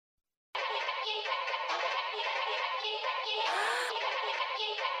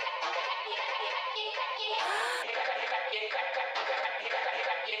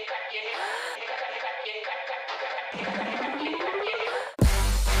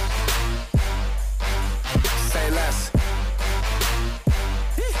Say less.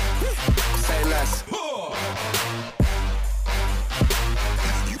 Say less.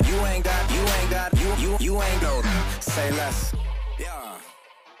 You ain't no. Say less. Yeah.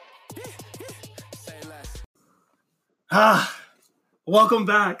 Say less. Welcome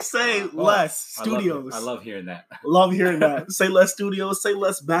back. Say Less Studios. I love hearing that. Love hearing that. Say Less Studios. Say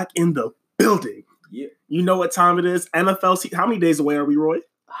Less back in the building. Yeah. You know what time it is. NFL. How many days away are we, Roy?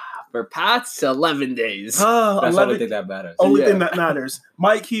 For Pats, 11 days. That's the only thing that matters. Only thing that matters.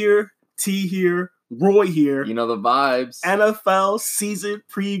 Mike here, T here, Roy here. You know the vibes. NFL season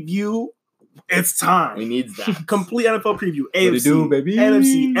preview. It's time. We need that. Complete NFL preview. AFC, do, baby?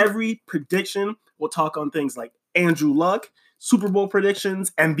 NFC, every prediction. We'll talk on things like Andrew Luck, Super Bowl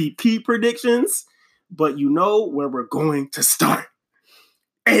predictions, MVP predictions. But you know where we're going to start.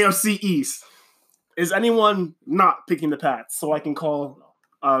 AFC East. Is anyone not picking the Pats so I can call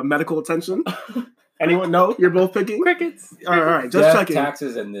medical attention? Anyone? No? You're both picking? Crickets. All right, just Death, checking.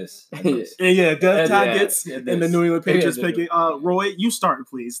 taxes, and this. Yeah, Death Taggets and and the this. New England Patriots Yeah, picking. Roy, you start,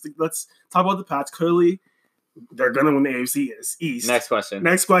 please. Let's talk about the Pats. Clearly, they're going to win the AFC East. Next question.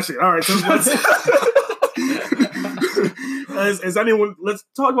 Next question. All right, so let's... Is anyone... Let's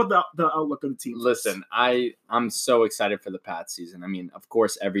talk about the outlook of the team. Listen, I'm so excited for the Pats season. I mean, of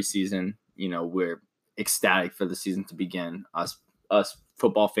course, every season, we're ecstatic for the season to begin. Us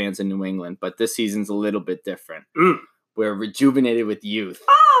football fans in New England, but this season's a little bit different. We're rejuvenated with youth,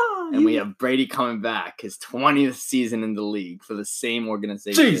 and we have Brady coming back, his 20th season in the league for the same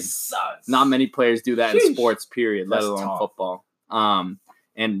organization. Jesus. Not many players do that in sports, period, let That's alone tough. football.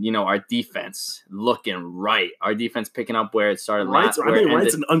 And our defense looking right. Our defense picking up where it started Right's, last. I think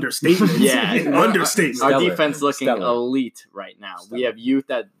right's an understatement. Yeah. An understatement. Our Stellar. defense looking Stellar. elite right now. We have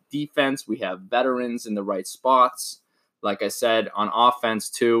youth at defense. We have veterans in the right spots. Like I said, on offense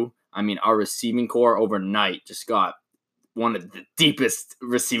too. I mean, our receiving core overnight just got one of the deepest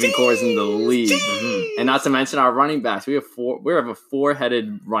receiving cores in the league. And not to mention our running backs. We have a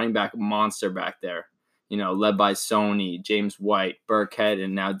four-headed running back monster back there. Led by Sony, James White, Burkhead,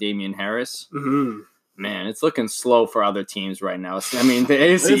 and now Damian Harris. Mm-hmm. Man, it's looking slow for other teams right now. I mean, the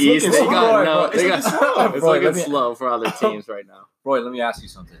AFC It's East, looking slow. it's Roy, looking slow for other teams right now. Roy, let me ask you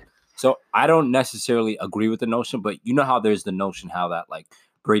something. So I don't necessarily agree with the notion, but you know how there's the notion how that like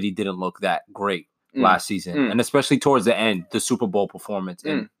Brady didn't look that great last season, and especially towards the end, the Super Bowl performance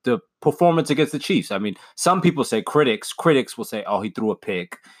and the performance against the Chiefs. I mean, some people say critics will say, "Oh, he threw a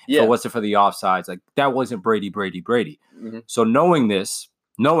pick. Yeah. So what's it for the offsides? Like that wasn't Brady. Mm-hmm. So knowing this,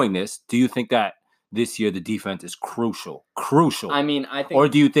 do you think that this year the defense is crucial? I mean, I think, Or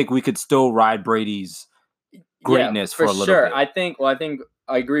do you think we could still ride Brady's greatness for a little bit? I think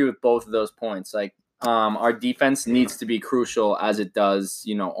I agree with both of those points. Like, our defense needs to be crucial as it does,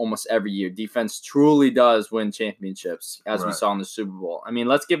 almost every year. Defense truly does win championships, as we Right. saw in the Super Bowl. I mean,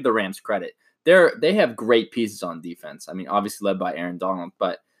 let's give the Rams credit. They have great pieces on defense. I mean, obviously led by Aaron Donald,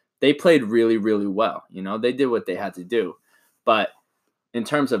 but they played really, really well. They did what they had to do. But in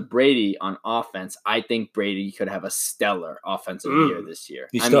terms of Brady on offense, I think Brady could have a stellar offensive year this year.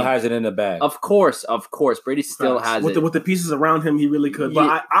 He still has it in the bag. Of course. Brady still has it. With the pieces around him, he really could.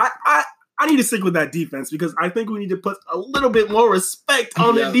 But I need to stick with that defense because I think we need to put a little bit more respect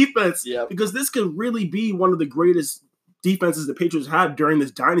on the defense because this could really be one of the greatest defenses the Patriots had during this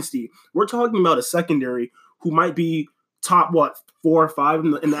dynasty. We're talking about a secondary who might be top, 4 or 5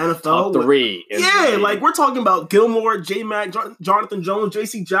 in the NFL? Top 3. Like we're talking about Gilmore, J-Mac, Jonathan Jones,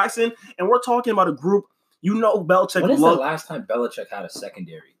 J.C. Jackson, and we're talking about a group, Belichick. When is the last time Belichick had a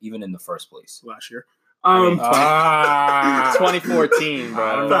secondary, even in the first place? Last year. 2014,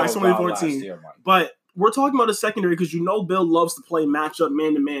 bro. Facts, 2014. But we're talking about a secondary because Bill loves to play matchup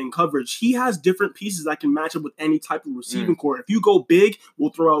man-to-man coverage. He has different pieces that can match up with any type of receiving core. If you go big, we'll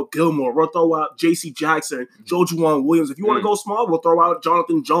throw out Gilmore. We'll throw out J.C. Jackson, Joe Juwan Williams. If you want to go small, we'll throw out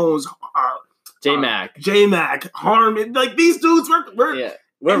Jonathan Jones, J-Mac, Harmon. Like these dudes, we're any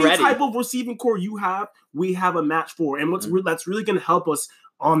ready. Type of receiving core you have, we have a match for. And that's really going to help us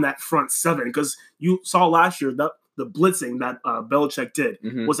on that front seven because you saw last year that the blitzing that Belichick did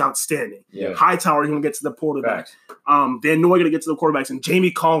was outstanding. Yeah. Hightower going to get to the quarterback. Van Noy going to get to the quarterbacks. And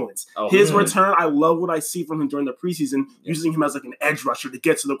Jamie Collins. His return, I love what I see from him during the preseason, using him as like an edge rusher to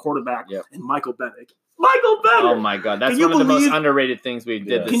get to the quarterback. And Michael Bennett. Michael Bennett. Oh my God, that's Can you one of the most believe- underrated things we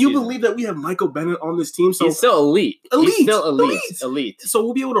did. This Can you season. believe that we have Michael Bennett on this team? So He's still elite. He's still elite. So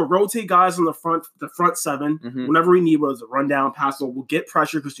we'll be able to rotate guys on the front seven Mhm. whenever we need. Whether it's a rundown, pass, or we'll get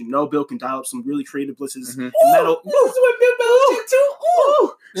pressure because Bill can dial up some really creative blitzes. Mhm. And that'll, This is what Bill Belichick too.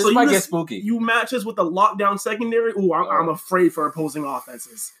 Ooh. This So might you get just- spooky. you match us with the lockdown secondary. Ooh, I'm afraid for opposing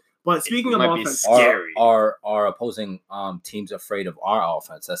offenses. But speaking It of might be offense, scary. Our opposing teams afraid of our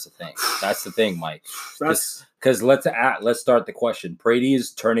offense. That's the thing. That's the thing, Mike. that's Because let's start the question. Brady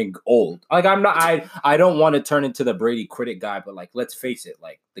is turning old. Like I'm not. I don't want to turn into the Brady critic guy, but like let's face it.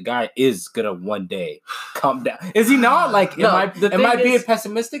 Like the guy is gonna one day come down. Is he not? Like No, am the I thing being is-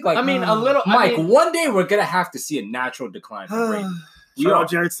 pessimistic? Like I mean, a little. Mike, I mean, one day we're gonna have to see a natural decline for Brady. shout out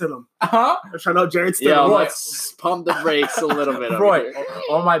Jared Stidham. Huh? Shout out Jared Stidham. yeah, Roy. let's pump the brakes a little bit. over Roy, here.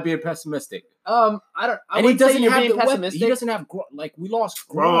 or am I being pessimistic? I don't. I And he wouldn't say doesn't you're have being the weapon. pessimistic. He doesn't have like we lost.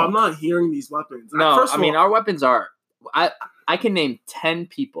 Bro, Gronk. I'm not hearing these weapons. No, First I of mean all, our weapons are. I can name 10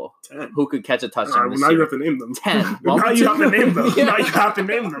 people 10. who could catch a All touchdown right, well, this now you year. have to name them. 10. Now you have to name them. Yeah. Now you have to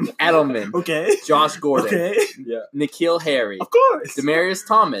name them. Edelman, Okay. Josh Gordon, Okay. Nikhil Harry, Of course. Demarius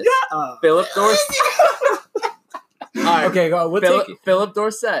Thomas, Yeah. Philip Dorsett. All right, Okay, go. We'll take it. Philip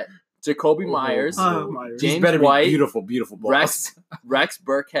Dorsett, Jacoby Myers, Myers. These James better be White, beautiful balls. Rex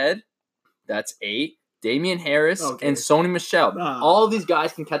Burkhead. That's 8. Damian Harris Okay. and Sony Michelle. Ah. All of these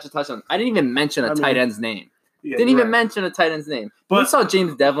guys can catch a touchdown. I didn't even mention a I mean, tight end's name. Yeah, Didn't you're even right. mention a tight end's name. But- we saw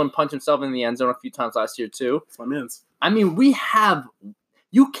James Devlin punch himself in the end zone a few times last year too. It's my man's. I mean,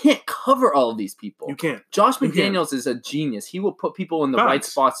 you can't cover all of these people. You can't. Josh You can't. McDaniels is a genius. He will put people in the right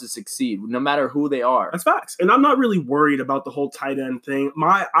Facts. spots to succeed, no matter who they are. That's facts. And I'm not really worried about the whole tight end thing.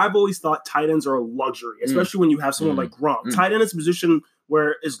 I've always thought tight ends are a luxury, especially when you have someone like Gronk. Mm. Tight end is a position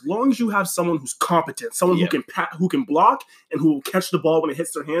where as long as you have someone who's competent, someone Yeah. who can block and who will catch the ball when it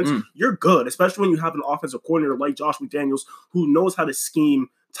hits their hands, Mm. you're good. Especially when you have an offensive coordinator like Josh McDaniels who knows how to scheme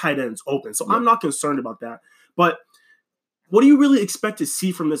tight ends open. So Yeah. I'm not concerned about that. But what do you really expect to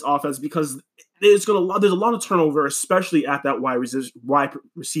see from this offense? Because there's a lot of turnover, especially at that wide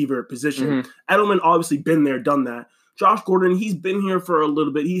receiver position. Mhm. Edelman obviously been there, done that. Josh Gordon, he's been here for a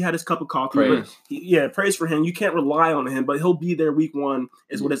little bit. He had his cup of coffee. Praise. But praise for him. You can't rely on him, but he'll be there week one,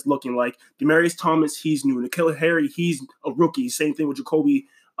 is what it's looking like. Demarius Thomas, he's new. Nikhil Harry, he's a rookie. Same thing with Jacoby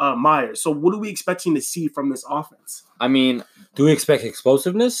Myers. So what are we expecting to see from this offense? I mean, Do we expect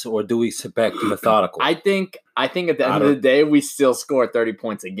explosiveness or do we expect methodical? I think at the end of the day, we still score 30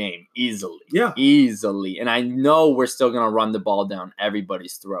 points a game easily. Yeah. Easily. And I know we're still going to run the ball down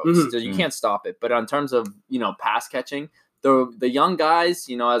everybody's throats. Mhm. So you can't stop it. But in terms of, pass catching, the young guys,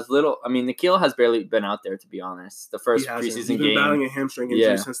 Nikhil has barely been out there, to be honest. The first He hasn't. preseason He's been battling game. a hamstring injury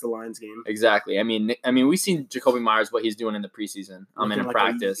Yeah. since the Lions game. Exactly. I mean, we've seen Jacoby Myers, what he's doing in the preseason. Looking In like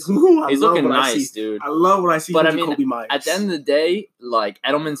practice. Ooh, I He's love looking what I nice, see. dude. I love what I see But, from I mean, Jacoby Myers. At the end of the day, like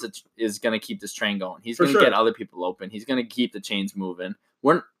Edelman's is going to keep this train going. He's For going to sure. get other people open. He's going to keep the chains moving.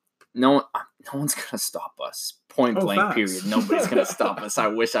 No one's going to stop us. Point Oh, blank. facts. Period. Nobody's going to stop us. I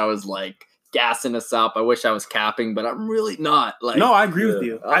wish I was like gassing us up. I wish I was capping, but I'm really not. Like, No, I agree with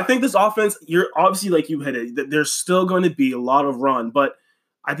Yeah. you. I think this offense, you're obviously like you hit it. There's still going to be a lot of run, but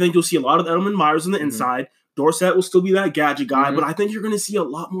I think you'll see a lot of Edelman Myers on the Mhm. inside. Dorsett will still be that gadget guy, Mhm. but I think you're going to see a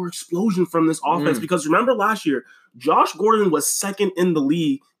lot more explosion from this offense Mm. because remember last year, Josh Gordon was second in the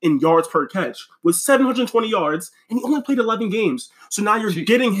league in yards per catch with 720 yards, and he only played 11 games. So now you're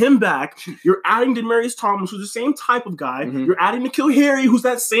getting him back. You're adding Demarius Thomas, who's the same type of guy. Mhm. You're adding Nikhil Harry, who's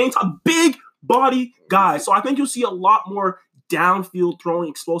that same type, big body guy. So I think you'll see a lot more downfield throwing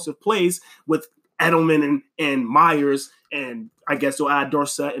explosive plays with Edelman and Myers, and I guess you'll add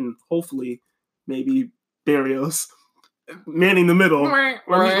Dorsett and hopefully maybe Barrios manning the middle.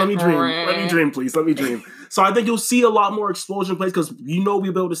 Let me dream. Let me dream, please. Let me dream. So I think you'll see a lot more explosion plays because we'll be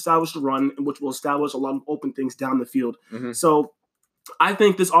able to establish the run, which will establish a lot of open things down the field. Mhm. So I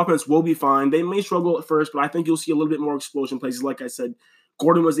think this offense will be fine. They may struggle at first, but I think you'll see a little bit more explosion plays. Like I said,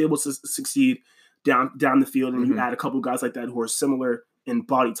 Gordon was able to succeed down the field, and you Mhm. add a couple guys like that who are similar in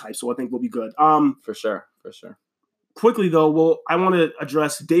body type. So I think we'll be good. For sure. Quickly though, I want to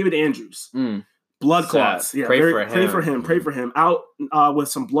address David Andrews. Mm. Blood Sad. clots. Yeah, Pray for pray for him. him. Pray for him. Out with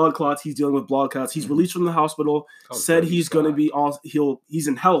some blood clots. He's dealing with blood clots. He's released from the hospital. Oh, said dirty he's going to guy. be all. He's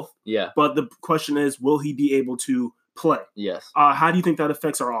in health. Yeah. But the question is, will he be able to play? Yes. How do you think that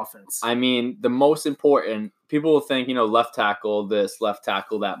affects our offense? I mean, the most important people will think, left tackle this, left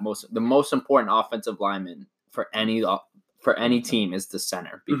tackle that. The most important offensive lineman for any team is the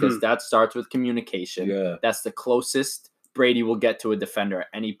center because that starts with communication. Yeah. That's the closest Brady will get to a defender at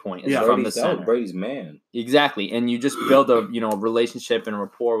any point. It's Yeah. from the That center. was Brady's man. Exactly. And you just build a, relationship and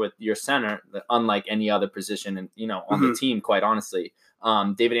rapport with your center, unlike any other position and, on the team, quite honestly.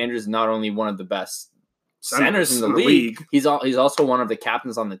 David Andrews is not only one of the best centers in the league, he's also one of the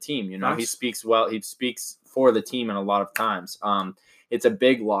captains on the team. Nice. He speaks well. He speaks for the team, and a lot of times, it's a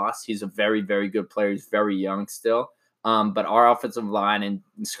big loss. He's a very, very good player. He's very young still. But our offensive line and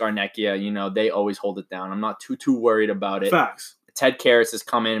Skarnecchia, they always hold it down. I'm not too worried about it. Facts. Ted Karras has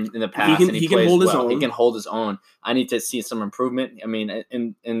come in the past and he plays well. He can hold his own. I need to see some improvement. I mean,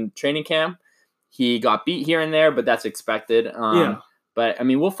 in training camp, he got beat here and there, but that's expected. But I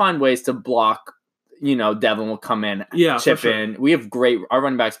mean, we'll find ways to block. Devin will come in, chip in. We have our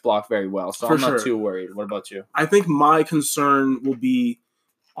running backs block very well, so I'm not too worried. What about you? I think my concern will be,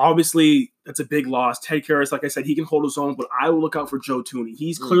 obviously, that's a big loss. Ted Karras, like I said, he can hold his own, but I will look out for Joe Thuney.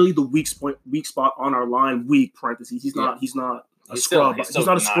 He's clearly the weak spot on our line. Weak parentheses. He's not a scrub. He's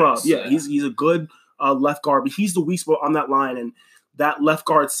not a scrub. Yeah, he's a good left guard, but he's the weak spot on that line. And that left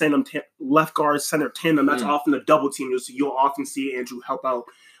guard center tandem, that's often a double team. So you'll often see Andrew help out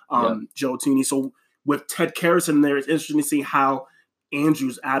Joe Thuney. So with Ted Karras in there, it's interesting to see how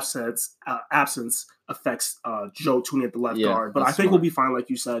Andrew's absence affects Joe Thuney at the left guard. But I think we'll be fine, like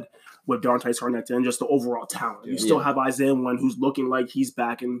you said, with Dante Skarnecchia and just the overall talent. You still have Isaiah Wynn, who's looking like he's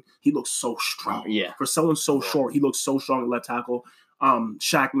back, and he looks so strong. Yeah. For someone so short, he looks so strong at left tackle.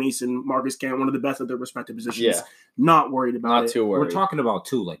 Shaq Mason, Marcus Gann, one of the best at their respective positions. Yeah. Not worried about it. Not too worried. We're talking about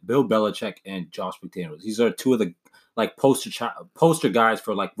two, like Bill Belichick and Josh McDaniels. These are two of the poster guys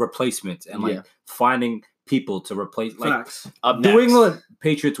for like replacements and finding people to replace. Like New England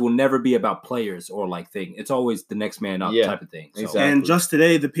Patriots will never be about players or like thing. It's always the next man up type of thing. So. Exactly. And just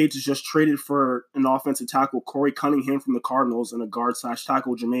today, the Patriots just traded for an offensive tackle, Corey Cunningham from the Cardinals, and a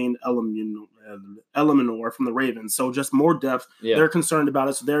guard/tackle, Jermaine Eleanor from the Ravens. So just more depth. Yeah. They're concerned about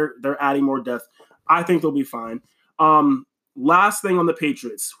it, so they're adding more depth. I think they'll be fine. Last thing on the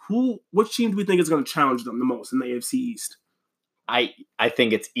Patriots, which team do we think is going to challenge them the most in the AFC East? I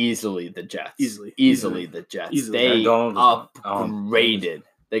think it's easily the Jets. Easily the Jets. Easily. They upgraded.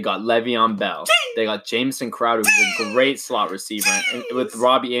 They got Le'Veon Bell. They got Jameson Crowder, who's a great slot receiver. And with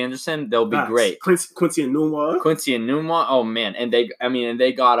Robbie Anderson, they'll be great. Quincy Enunwa. Oh man, and they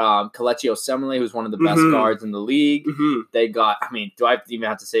got Kelechi Osemele, who's one of the best guards in the league. They got. Do I even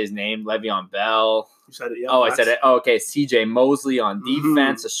have to say his name? Le'Veon Bell. You said it. Yeah. I said it. Oh, okay. CJ Mosley on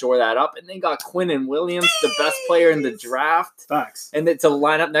defense to shore that up, and they got Quinnen Williams, the best player in the draft. Facts. And it's a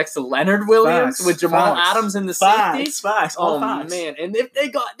lineup next to Leonard Williams with Jamal Adams in the safety. Facts. Man, and if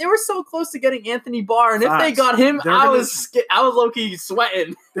they were so close to getting Anthony Barr, and if they got him, I was low key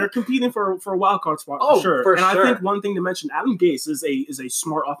sweating. They're competing for a wild card spot for sure. I think one thing to mention, Adam Gase is a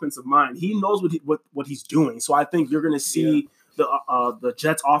smart offensive mind. He knows what he's doing. So I think you're going to see the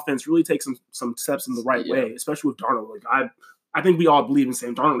Jets offense really take some steps in the right way, especially with Darnold. Like I think we all believe in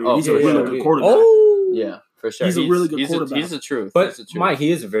Sam Darnold. He's a really good quarterback. Yeah, for sure. He's a really good quarterback. He's the truth. But Mike,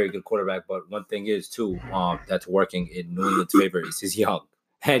 he is a very good quarterback. But one thing is too, that's working in New England's favor is he's young.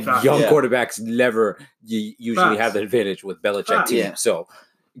 And young quarterbacks never usually have the advantage with Belichick team. Yeah. So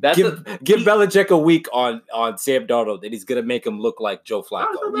give Belichick a week on Sam Darnold, and he's gonna make him look like Joe Flacco.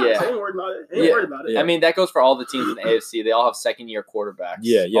 Ain't worried about it. I mean, that goes for all the teams in the AFC. They all have second-year quarterbacks.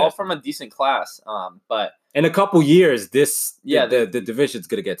 Yeah. All from a decent class. But in a couple years, the division's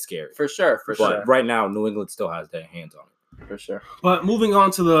gonna get scary for sure. But right now, New England still has their hands on it for sure. But moving on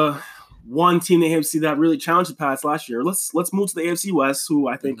to the one team in the AFC that really challenged the Pats last year. Let's move to the AFC West, who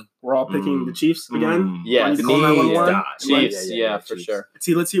I think we're all picking the Chiefs again. Chiefs. Yeah, for sure.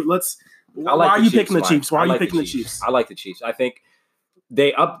 Why are you picking the Chiefs? Why are you picking the Chiefs? I like the Chiefs. I think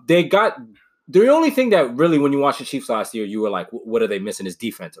they got the only thing that really, when you watched the Chiefs last year, you were like, what are they missing? Is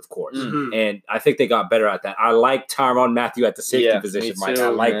defense, of course. And I think they got better at that. I like Tyrann Mathieu at the safety position, Mike. I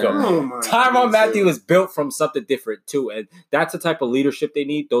like him. Tyrann Mathieu is built from something different, too. And that's the type of leadership they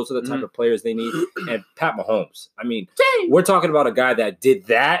need. Those are the type of players they need. And Pat Mahomes. I mean, we're talking about a guy that did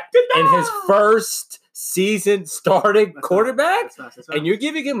that in his first season starting quarterback. And you're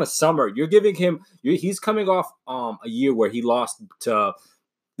giving him a summer. He's coming off a year where he lost to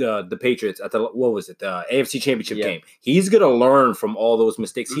the Patriots at the AFC Championship game. He's gonna learn from all those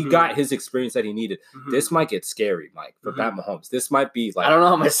mistakes. He got his experience that he needed. This might get scary, Mike, for Pat Mahomes. This might be like, I don't know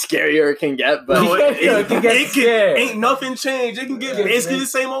how much scarier it can get, but it can get ain't nothing changed. It can get basically the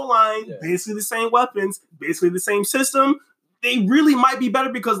same O-line, basically the same weapons, basically the same system. They really might be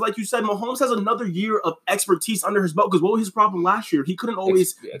better because, like you said, Mahomes has another year of expertise under his belt. Because what was his problem last year? He couldn't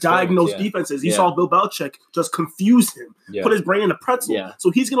always diagnose defenses. He saw Bill Belichick just confuse him, put his brain in a pretzel.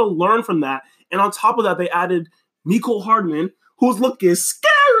 So he's going to learn from that. And on top of that, they added Mecole Hardman, who's looking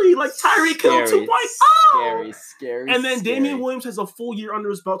scary, like Tyreek Hill 2.0. Scary. And then Damian Williams has a full year under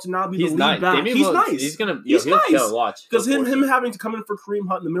his belt to now be the He's lead nice. back. Damian He's Williams, nice. He's gonna. He's He'll nice. watch Because him having to come in for Kareem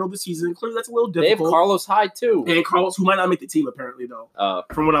Hunt in the middle of the season, clearly that's a little They have difficult. Carlos Hyde too. And Carlos, who might not make the team apparently though.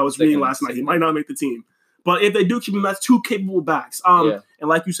 From what I was Second- reading last night, he might not make the team. But if they do keep him, that's two capable backs. Yeah. And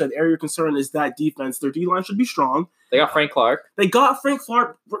like you said, area concern is that defense. Their D line should be strong. They got Frank Clark. They got Frank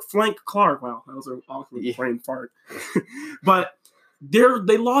Clark. Wow, that was an awkward brain fart. But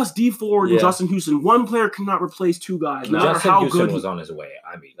they lost D Ford and Yeah. Justin Houston. One player cannot replace two guys. No matter Justin how Houston good was on his way.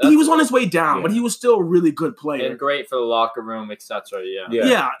 I mean, he was on his way down, Yeah. but he was still a really good player. And great for the locker room, etc. Yeah.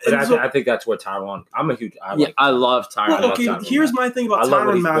 yeah. But and so- I think that's where Tyron. I'm a huge. I love Tyron. well, okay, Tyrann here's my thing about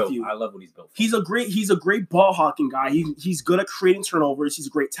Tyrann Mathieu. I love what he's built. He's a great ball hawking guy. He's good at creating turnovers. He's a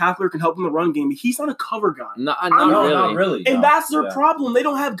great tackler, can help in the run game. But he's not a cover guy. Not No, really. Not really. And no. that's their Yeah. problem. They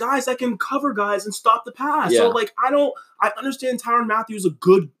don't have guys that can cover guys and stop the pass. Yeah. So like I understand Tyrann Mathieu is a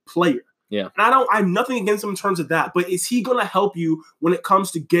good player. Yeah. And I have nothing against him in terms of that, but is he gonna help you when it comes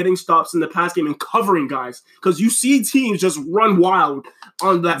to getting stops in the pass game and covering guys? Because you see teams just run wild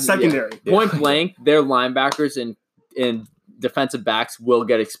on that secondary. Yeah. Point blank, their linebackers and defensive backs will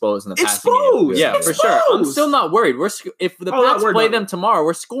get exposed in the passing game. Exposed. Yeah, for sure. I'm Exposed. still not worried. If the Oh, not Pats worried play about them it. tomorrow,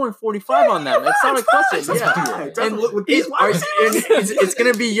 we're scoring 45 on them. It's not a question. And with these wide receivers, it's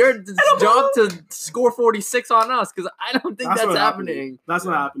going to be your job to score 46 on us because I don't think that's not happening. That's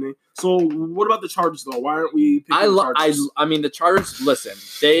not happening. So what about the Chargers though? Why aren't we picking the Chargers? I mean, the Chargers, listen,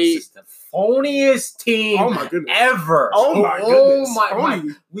 This they. is the phoniest team Oh my goodness. ever. Oh my goodness. my. Phony.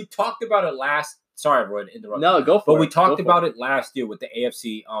 We talked about it last. Sorry, everyone, interrupt. No, go for But it. we talked Go for about it last year with the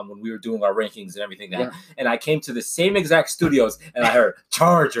AFC when we were doing our rankings and everything. Yeah. And I came to the same exact studios and I heard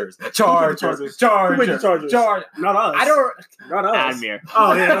Chargers. Who picked the Chargers? Chargers. Not us. I don't. Not us. Admir.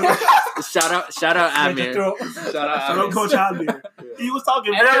 Oh yeah. Shout out Admir. Shout out Shout out Admir. Coach Admir. He was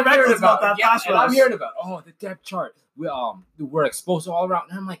talking And I'm very hearing reckless about that pass and I'm rush. hearing about the depth chart. We're exposed all around.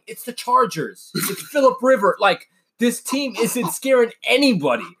 And I'm like, it's the Chargers. It's Phillip River. Like this team isn't scaring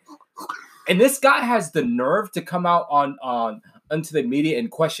anybody. And this guy has the nerve to come out on into the media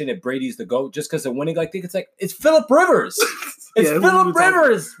and question if Brady's the GOAT just because of winning. Like it's Phillip Rivers. It's Yeah, who are Phillip we talking?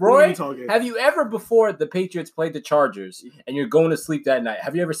 Rivers, Who are Roy. we talking? Have you ever, before the Patriots played the Chargers and you're going to sleep that night,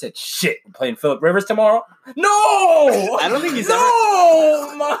 have you ever said, shit, we're playing Phillip Rivers tomorrow? No! I don't think he's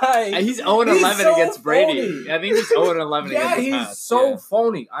Mike! He's 0-11 so against Brady. phony. I think he's 0-11 Yeah, against the he's Pats. so Yeah.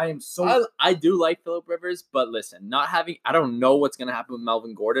 phony. I am so... I do like Phillip Rivers, but listen, I don't know what's going to happen with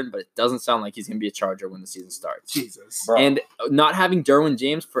Melvin Gordon, but it doesn't sound like he's going to be a Charger when the season starts. Jesus. Bro. And not having Derwin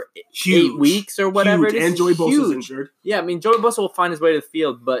James for Huge. 8 weeks or whatever Huge. it is, And Joey Bosa's huge. injured. Yeah, I mean, Joey Bosa will find his way to the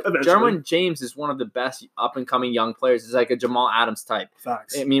field, but Eventually. Derwin James is one of the best up-and-coming young players. He's like a Jamal Adams type.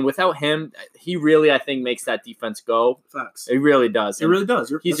 Facts. I mean, without him, he really, I think, makes that defense go. Facts. It really does. It really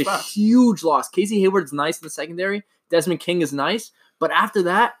does. He's That's a facts. huge loss. Casey Hayward's nice in the secondary. Desmond King is nice. But after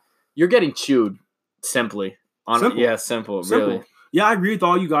that, you're getting chewed simply. Simple. Yeah, simple. Simple. Really. Yeah, I agree with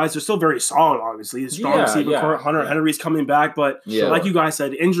all you guys. They're still very solid, obviously. It's strong Yeah, receiver yeah, core. Hunter yeah. Henry's coming back, but Yeah. like you guys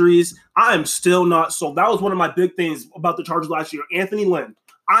said, injuries. I am still not sold. That was one of my big things about the Chargers last year. Anthony Lynn.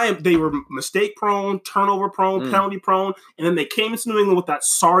 They were mistake prone, turnover prone, penalty prone, and then they came into New England with that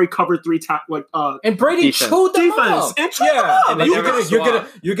sorry cover 3 And Brady Defense. chewed them defense. up. And chewed them up. And they You're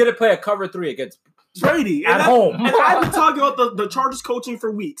never gonna play a cover 3 against Brady at home. And I've been talking about the Chargers coaching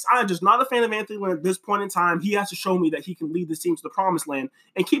for weeks. I'm just not a fan of Anthony Lynn at this point in time. He has to show me that he can lead this team to the promised land.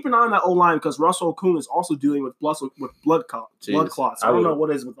 And keep an eye on that O-line because Russell Okung is also dealing with blood clots. Jeez. I don't know what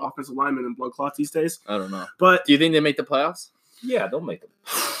is with offensive linemen and blood clots these days. I don't know. But Do you think they make the playoffs? Yeah, they'll make them.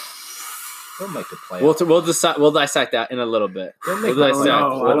 They'll make the playoffs. We'll dissect that in a little bit. They'll make, We'll the dissect.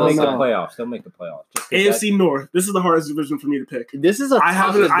 playoffs. I don't They'll make the know. playoffs. They'll make the playoffs. Just 'cause AFC North. This is the hardest division for me to pick. This is a I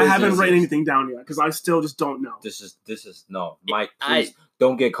haven't division. written anything down yet because I still just don't know. This is no, Mike. Please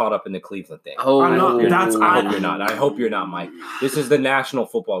don't get caught up in the Cleveland thing. Oh, I'm not- that's- I hope you're not. I hope you're not, Mike. This is the National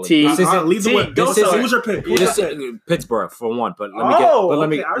Football League. T- This isn't Lead the see, way. go This for is it. who's your pick? Who's this your pick? Pittsburgh for one, but let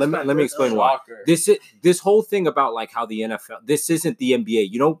me explain why. This whole thing about like how the NFL, this isn't the NBA.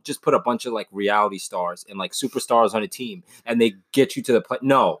 You don't just put a bunch of like reality stars and like superstars on a team and they get you to the play.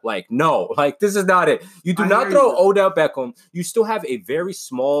 No, this is not it. You do I not hear throw you. Odell Beckham. You still have a very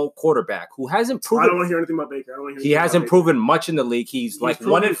small quarterback who hasn't I proven. don't want to hear anything about Baker. I don't want to hear He anything hasn't about proven much in the league. He's like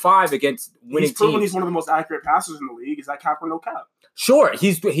proven- 1-5 against winning He's proven teams. he's one of the most accurate passers in the league. Is that cap or no cap? Sure,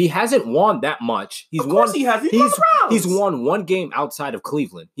 he hasn't won that much. He's Of course won. he has. He's won one game outside of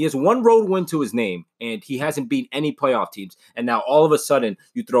Cleveland. He has one road win to his name, and he hasn't beat any playoff teams. And now all of a sudden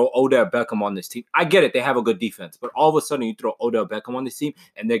you throw Odell Beckham on this team. I get it, they have a good defense, but all of a sudden you throw Odell Beckham on this team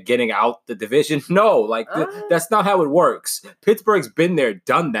and they're getting out the division. No, that's not how it works. Pittsburgh's been there,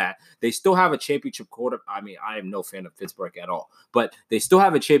 done that. They still have a championship quarterback. I mean, I am no fan of Pittsburgh at all, but they still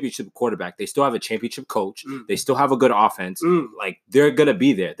have a championship quarterback. They still have a championship coach. They still have a good offense. Like, they're gonna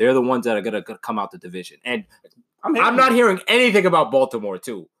be there. They're the ones that are gonna come out the division. And I'm not hearing anything about Baltimore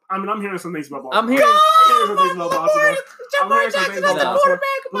too. I mean, I'm hearing some things about Baltimore. I'm hearing some things about Baltimore.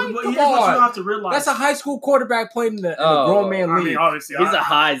 But here's what you have to realize. That's a high school quarterback playing in the grown man league. I mean, obviously, he's a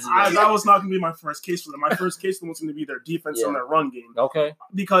Heisman. That was not going to be my first case for them. My first case for them was going to be their defense and their run game. Okay.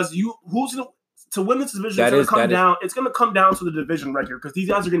 Because who's going to win this division? It's going to come down to the division record because these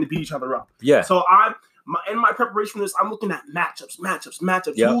guys are going to beat each other up. Yeah. So in my preparation for this, I'm looking at matchups.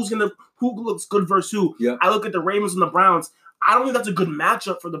 Yep. Who looks good versus who? Yep. I look at the Ravens and the Browns. I don't think that's a good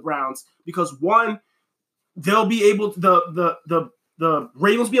matchup for the Browns because one, they'll be able to, the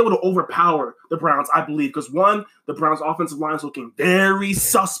Ravens will be able to overpower the Browns, I believe, because one, the Browns' offensive line is looking very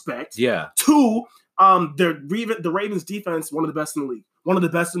suspect. Yeah. Two, the Ravens' defense, one of the best in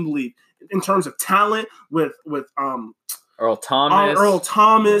the league in terms of talent with Earl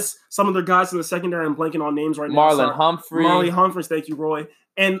Thomas, some of their guys in the secondary. I'm blanking on names right now. Marlon Humphreys, thank you, Roy.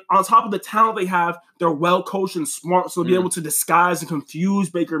 And on top of the talent they have, they're well coached and smart, so they'll be able to disguise and confuse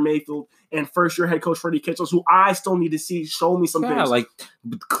Baker Mayfield and first-year head coach Freddie Kitchens, who I still need to see show me some things. Like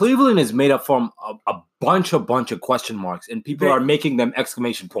Cleveland is made up from a bunch of question marks, and people are making them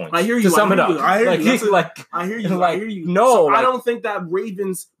exclamation points. I hear you. To sum it up, I hear you. No, I don't think that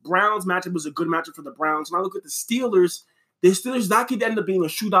Ravens-Browns matchup was a good matchup for the Browns. When I look at the Steelers, that could end up being a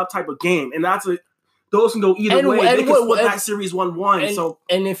shootout type of game, and those can go either way. They can split that series 1-1.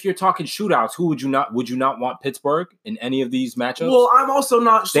 And if you're talking shootouts, who would you not want Pittsburgh in any of these matchups? Well, I'm also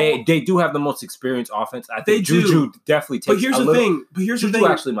not sure. They do have the most experienced offense. I think Juju definitely takes. But here's the thing. Juju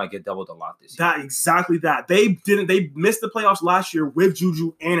actually might get doubled a lot this year. That. They missed the playoffs last year with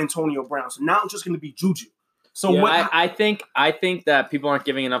Juju and Antonio Brown. So now it's just going to be Juju. So I think that people aren't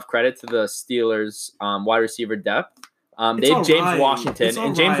giving enough credit to the Steelers' wide receiver depth. They have James Washington,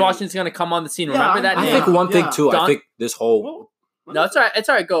 and James Washington's going to come on the scene. Remember that name? I think one thing too. I think this whole. No, it's all right. It's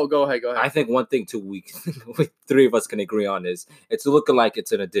all right. Go ahead. I think one thing too. We three of us can agree on is it's looking like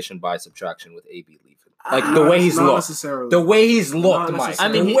it's an addition by subtraction with AB leaving. Like the way he's looked, the way he's looked, Mike. I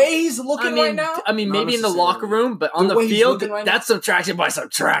mean, the way he's looking right now. I mean, maybe in the locker room, but on the field, that's subtraction by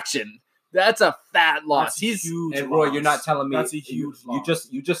subtraction. That's a fat loss. He's huge. And Roy, you're not telling me that's a huge loss.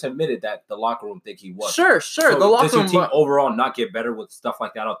 You just admitted that the locker room think he was. Sure. So the locker room does your team overall not get better with stuff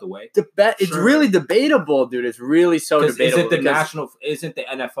like that out the way? It's really debatable, dude. It's really so debatable. Isn't the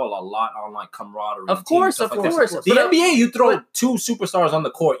NFL a lot on like camaraderie? Of course. The NBA, you throw two superstars on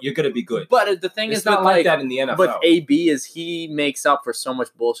the court, you're gonna be good. But the thing is not like that in the NFL. But AB is he makes up for so much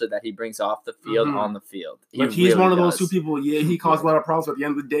bullshit that he brings off the field on the field. He's one of those two people. Yeah, he caused a lot of problems. But at the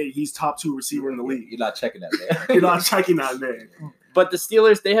end of the day, he's top 2 receiver in the league. You're not checking that, man. But the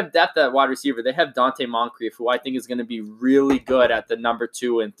Steelers, they have depth at wide receiver. They have Dante Moncrief, who I think is going to be really good at the number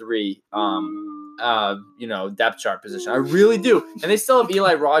 2 and 3, depth chart position. I really do. And they still have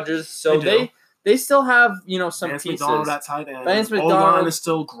Eli Rogers, so they still have, some Vance pieces. McDonald at tight end. Vance McDonald is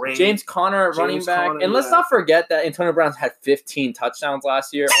still great. James Conner at running back. And let's not forget that Antonio Brown had 15 touchdowns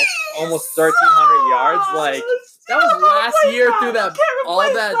last year, almost 1,300 yards. Like, that was last year through all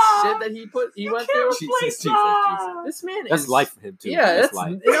that shit that he went through. Jesus. This man that's life for him too. Yeah, that's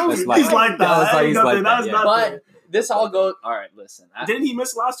life. He's like that. But this all goes. All right, listen. Didn't he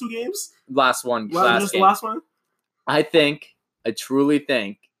miss the last 2 games? Last one. Just the last one. I truly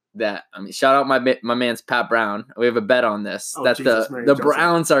think that shout out my man's Pat Brown. We have a bet on this that the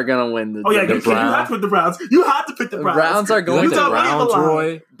Browns are gonna win. You have to pick the Browns. You have to pick the Browns. Browns are going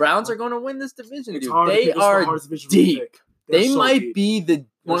to Browns are going to win this division. Dude. They are deep. They might be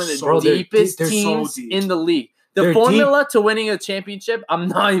one of the deepest teams in the league. The formula to winning a championship. I'm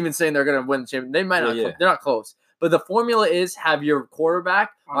not even saying they're going to win the championship. They might not. They're not close. But the formula is have your quarterback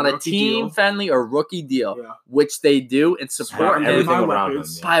on a team-friendly or rookie deal, which they do, and support everything around him.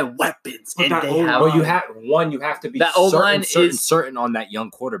 By weapons. But and they have. Well, you have to be certain on that young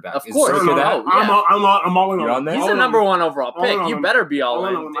quarterback. Of course. I'm all in on that. He's the number 1 overall pick. You better be all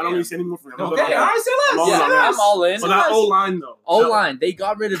in. I don't need to say anymore for him. Okay, all right, say less. I'm all in. But that O-line, though. O-line. They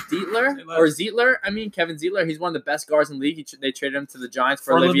got rid of Zeitler. Kevin Zeitler. He's one of the best guards in the league. They traded him to the Giants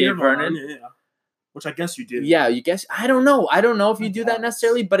for Olivier Vernon. Yeah. Which I guess you did. Yeah, you guess. I don't know. I don't know if you do that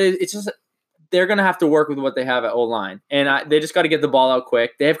necessarily, but it's just they're going to have to work with what they have at O-line. And they just got to get the ball out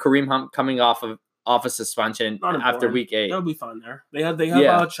quick. They have Kareem Hunt coming off a suspension after week 8. They'll be fine there. They have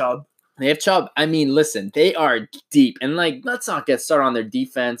Chubb. They have Chubb. I mean, listen, they are deep. And, like, let's not get started on their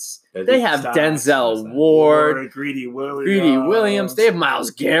defense. They have Denzel Ward, Greedy Williams. They have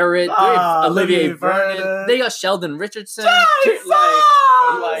Myles Garrett. They have Olivier Vernon. They got Sheldon Richardson.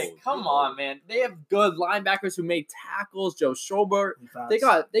 Like, come on, man. They have good linebackers who make tackles. Joe Schobert. They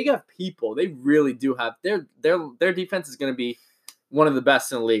got people. They really do have their defense is going to be one of the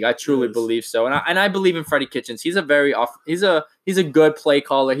best in the league. I truly believe so, and I believe in Freddie Kitchens. He's a good play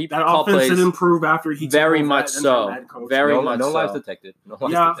caller. He that offense did improve after he very much so. Very much so. No lies detected. No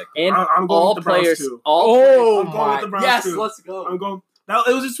lies detected. And I'm going all with the Browns players. too. Oh I'm going with the Browns yes, too. let's go. I'm going. Now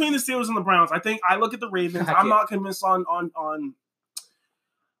it was between the Steelers and the Browns. I think I look at the Ravens. I'm not convinced on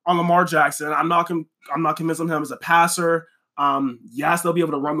Lamar Jackson. I'm not convinced on him as a passer. Yes, they'll be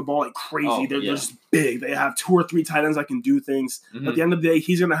able to run the ball like crazy. They're just big. They have 2 or 3 tight ends that can do things. Mm-hmm. But at the end of the day,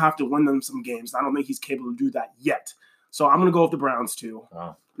 he's going to have to win them some games. I don't think he's capable to do that yet. So I'm going to go with the Browns too.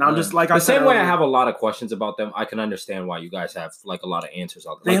 Wow. Now I'm just like the I said same way earlier, I have a lot of questions about them. I can understand why you guys have like a lot of answers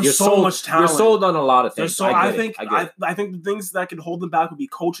on them. They have so much talent. You're sold on a lot of things. I think the things that could hold them back would be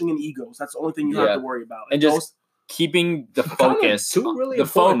coaching and egos. That's the only thing you have to worry about. And just keeping the focus. Really the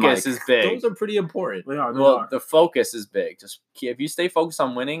focus is big. Those are pretty important. They are. The focus is big. Just if you stay focused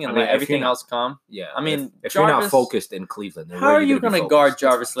on winning and let everything else come. Yeah. I mean, if you're not focused in Cleveland, how are you going to guard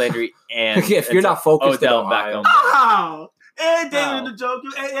Jarvis Landry and if you're not focused Odell Beckham? And David Njoku,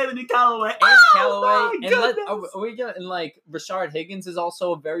 and Anthony Callaway, Are we gonna Rashard Higgins is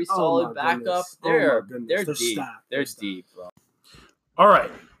also a very solid backup. They're deep. They're deep, bro. All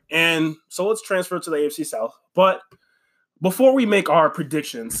right, and so let's transfer to the AFC South. But before we make our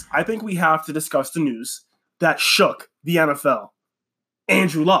predictions, I think we have to discuss the news that shook the NFL.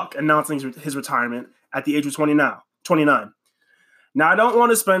 Andrew Luck announcing his retirement at the age of 29. Now, I don't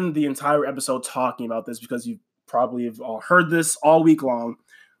want to spend the entire episode talking about this because you probably have all heard this all week long,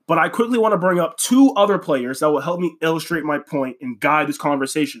 but I quickly want to bring up 2 other players that will help me illustrate my point and guide this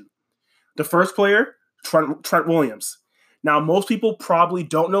conversation. The first player, Trent Williams. Now, most people probably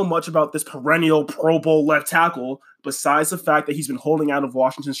don't know much about this perennial Pro Bowl left tackle, besides the fact that he's been holding out of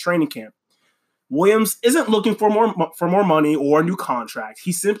Washington's training camp. Williams isn't looking for more money or a new contract.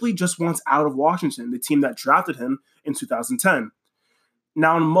 He simply just wants out of Washington, the team that drafted him in 2010.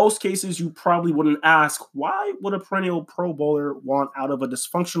 Now, in most cases, you probably wouldn't ask, why would a perennial Pro Bowler want out of a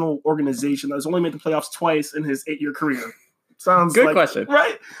dysfunctional organization that has only made the playoffs twice in his 8-year career? Sounds good question.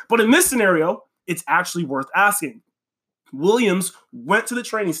 Right? But in this scenario, it's actually worth asking. Williams went to the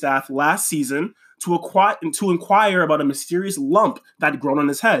training staff last season to inquire about a mysterious lump that had grown on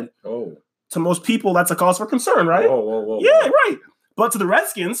his head. Oh. To most people, that's a cause for concern, right? Whoa. Yeah, right. But to the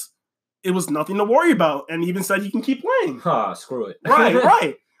Redskins, it was nothing to worry about, and even said he can keep playing. Screw it.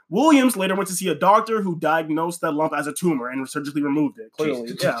 Right. Williams later went to see a doctor who diagnosed that lump as a tumor and surgically removed it.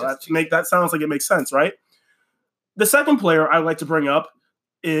 Clearly, that sounds like it makes sense, right? The second player I'd like to bring up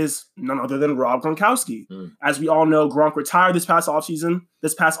is none other than Rob Gronkowski. As we all know, Gronk retired this past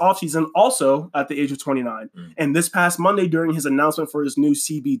offseason also at the age of 29. And this past Monday, during his announcement for his new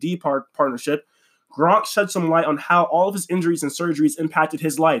CBD partnership, Gronk shed some light on how all of his injuries and surgeries impacted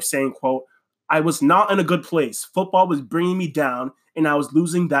his life, saying, quote, "I was not in a good place. Football was bringing me down, and I was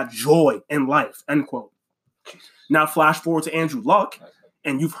losing that joy in life," end quote. Now, flash forward to Andrew Luck,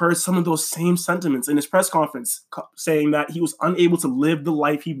 and you've heard some of those same sentiments in his press conference, saying that he was unable to live the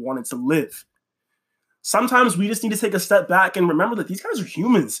life he wanted to live. Sometimes we just need to take a step back and remember that these guys are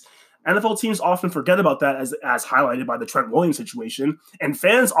humans. NFL teams often forget about that, as highlighted by the Trent Williams situation, and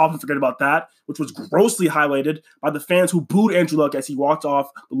fans often forget about that, which was grossly highlighted by the fans who booed Andrew Luck as he walked off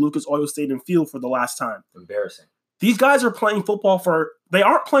the Lucas Oil Stadium field for the last time. Embarrassing. These guys are playing football they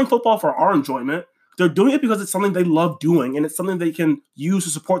aren't playing football for our enjoyment. They're doing it because it's something they love doing, and it's something they can use to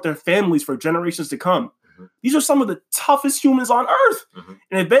support their families for generations to come. These are some of the toughest humans on earth.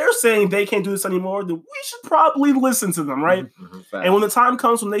 And if they're saying they can't do this anymore, then we should probably listen to them, right? And when the time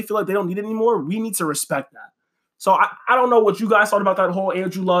comes when they feel like they don't need it anymore, we need to respect that. So I don't know what you guys thought about that whole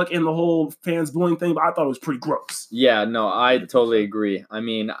Andrew Luck and the whole fans bullying thing, but I thought it was pretty gross. Yeah, no, I totally agree. I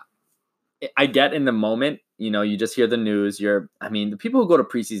mean, I get in the moment, you just hear the news. The people who go to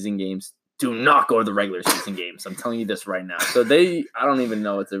preseason games do not go to the regular season games. I'm telling you this right now. So I don't even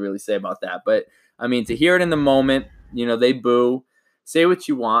know what to really say about that. But I mean, to hear it in the moment, they boo, say what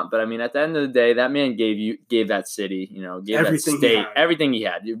you want. But I mean, at the end of the day, that man gave that city, gave everything that state, everything he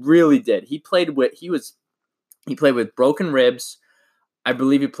had. It really did. He played with broken ribs. I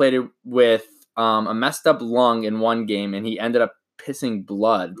believe he played with a messed up lung in one game, and he ended up pissing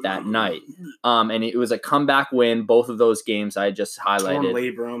blood that night. And it was a comeback win. Both of those games I just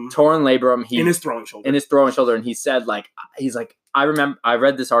highlighted. Torn labrum. In his throwing shoulder. And he said, I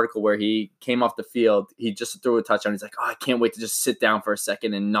read this article where he came off the field. He just threw a touchdown. He's like, oh, I can't wait to just sit down for a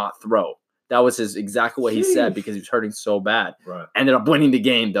second and not throw. That was exactly what he said because he was hurting so bad. Right. Ended up winning the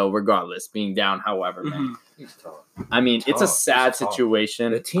game, though, regardless, being down, however, man. He's tough. I mean, it's a sad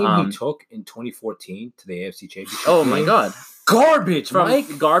situation. The team he took in 2014 to the AFC Championship. Oh, my God. Garbage, From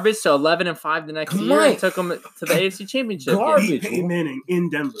Mike. garbage to 11-5 the next year. And took him to the AFC Championship. Garbage. Peyton Manning in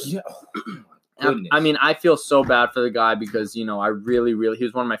Denver. Yeah. I mean, I feel so bad for the guy because, he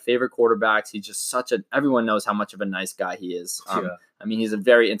was one of my favorite quarterbacks. He's just everyone knows how much of a nice guy he is. I mean, he's a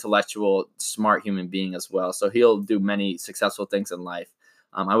very intellectual, smart human being as well. So he'll do many successful things in life.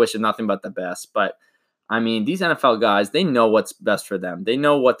 I wish him nothing but the best. But, I mean, these NFL guys, they know what's best for them. They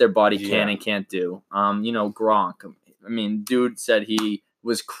know what their body can and can't do. Gronk, I mean, dude said he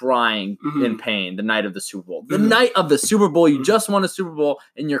was crying in pain the night of the Super Bowl. The night of the Super Bowl, you just won a Super Bowl,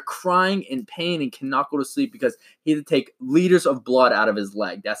 and you're crying in pain and cannot go to sleep because he had to take liters of blood out of his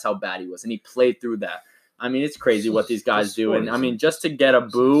leg. That's how bad he was, and he played through that. I mean, it's crazy what these guys do. And, I mean, just to get a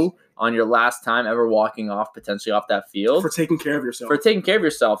boo on your last time ever walking off, potentially off that field. For taking care of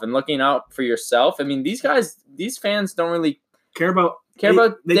yourself. And looking out for yourself. I mean, these fans don't really care about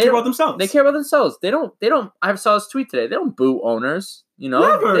they care about themselves. They care about themselves. They don't I saw his tweet today. They don't boo owners.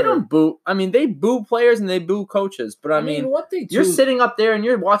 Never. They don't boo. I mean, they boo players and they boo coaches. But I mean what they do, you're sitting up there and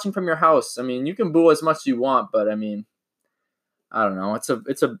you're watching from your house. I mean, you can boo as much as you want, but I mean, I don't know. It's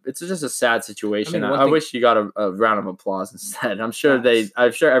just a sad situation. I wish you got a round of applause instead. I'm sure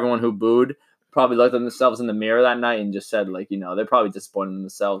everyone who booed probably looked at themselves in the mirror that night and just said, they're probably disappointed in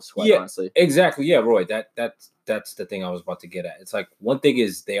themselves, quite honestly. Exactly. Yeah, Roy. That's the thing I was about to get at. It's like one thing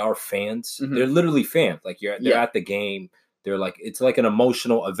is they are fans. Mm-hmm. They're literally fans. Like they're at the game. They're like, it's like an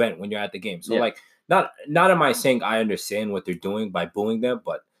emotional event when you're at the game. So not am I saying I understand what they're doing by booing them,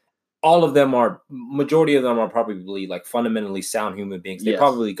 but majority of them are probably like fundamentally sound human beings. They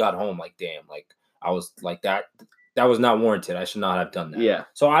probably got home like, damn, like I was like that was not warranted. I should not have done that. Yeah.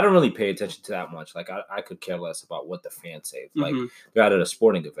 So I don't really pay attention to that much. Like I could care less about what the fans say. Like they're at a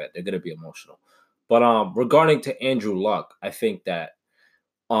sporting event. They're going to be emotional. But regarding to Andrew Luck, I think that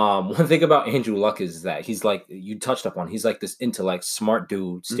one thing about Andrew Luck is that he's like, you touched upon, he's like this intellect, smart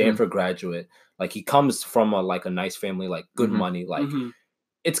dude, Stanford graduate. Like he comes from a nice family, like good money. Like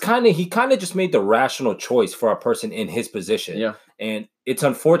he kind of just made the rational choice for a person in his position. Yeah. And it's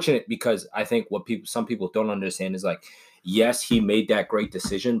unfortunate because I think what some people don't understand is like, yes, he made that great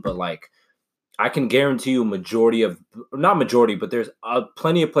decision, but like, I can guarantee you not majority, but there's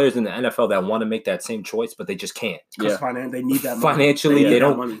plenty of players in the NFL that want to make that same choice, but they just can't. Because they need that money. Financially,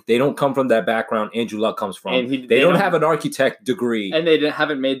 they don't come from that background Andrew Luck comes from. And they don't have an architect degree. And they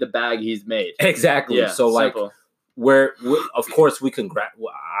haven't made the bag he's made. Exactly. Yeah, so simple. Where of course I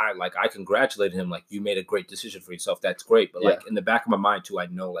congratulate him. Like, you made a great decision for yourself. That's great. But like in the back of my mind too, I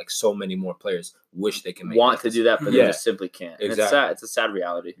know like so many more players wish they can want to do that, but they just simply can't. Exactly. It's a sad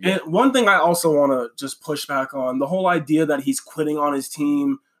reality. And one thing I also want to just push back on, the whole idea that he's quitting on his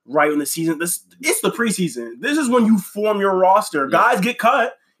team right in the season. It's the preseason. This is when you form your roster. Guys get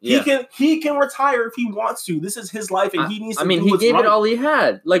cut. Yeah. He can retire if he wants to. This is his life, and he needs to. He gave it all he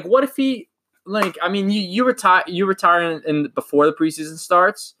had. Like, what if he? Like, I mean, you retire in before the preseason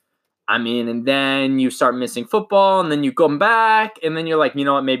starts. I mean, and then you start missing football, and then you come back, and then you're like, you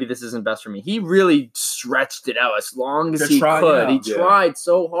know what, maybe this isn't best for me. He really stretched it out as long as he could. He tried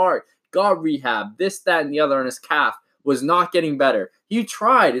so hard, got rehab, this, that, and the other, and his calf was not getting better. He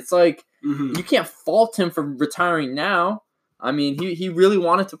tried. It's like, you can't fault him for retiring now. I mean, he really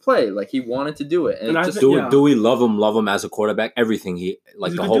wanted to play. Like, he wanted to do it. And do we love him as a quarterback? Everything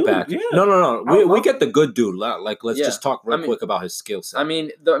like the whole pack. Yeah. No. We get the good dude. Like, let's just talk real quick about his skill set. I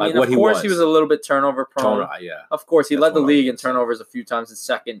mean, of course he was a little bit turnover prone. Of course, he led the league in turnovers a few times in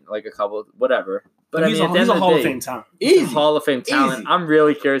second, like a couple, whatever. But he's a Hall of Fame talent. He's a Hall of Fame talent. I'm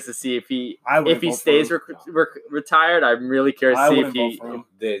really curious to see if he stays retired. I'm really curious to see if he.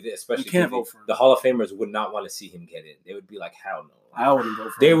 Especially the Hall of Famers would not want to see him get in. They would be like, hell no. I wouldn't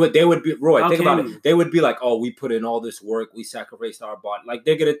vote for him. They would be Roy. Think about it. They would be like, oh, we put in all this work, we sacrificed our body. Like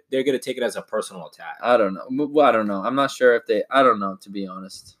they're gonna take it as a personal attack. I don't know. Well, I don't know. I'm not sure if they. I don't know, to be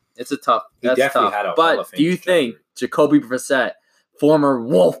honest. It's a tough. That's tough. Had a but do you think Jacoby Brissett, former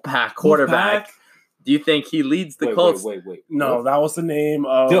Wolfpack quarterback? Do you think he leads the Colts? Wait. No, that was the name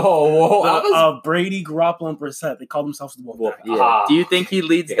of Brady, Garoppolo, and Brissett. They called themselves the Wolfpack. Yeah. Do you think he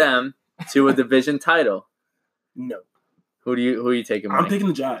leads them to a division title? No. Who are you taking? I'm picking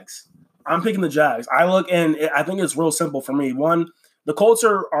the Jags. I'm picking the Jags. I think it's real simple for me. One, the Colts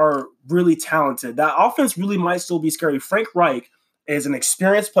are really talented. That offense really might still be scary. Frank Reich is an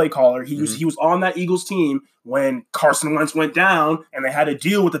experienced play caller. He was on that Eagles team when Carson Wentz went down and they had to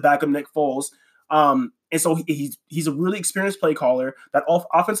deal with the backup Nick Foles. And so he's a really experienced play caller. That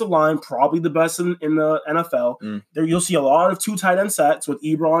offensive line, probably the best in the NFL. There you'll see a lot of 2 tight end sets with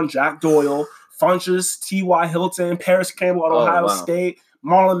Ebron, Jack Doyle, Funchess, T.Y. Hilton, Paris Campbell at Ohio State,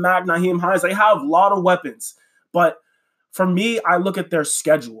 Marlon Mack, Naheem Hines. They have a lot of weapons. But for me, I look at their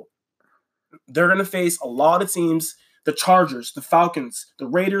schedule. They're going to face a lot of teams, the Chargers, the Falcons, the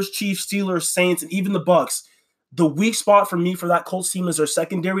Raiders, Chiefs, Steelers, Saints, and even the Bucs. The weak spot for me for that Colts team is their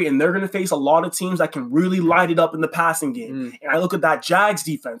secondary, and they're going to face a lot of teams that can really light it up in the passing game. And I look at that Jags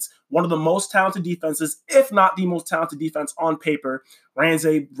defense, one of the most talented defenses, if not the most talented defense on paper. I don't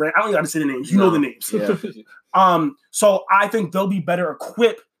even got to say the names. You know the names. Yeah. So I think they'll be better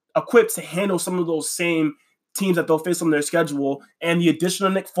equipped to handle some of those same teams that they'll face on their schedule. And the addition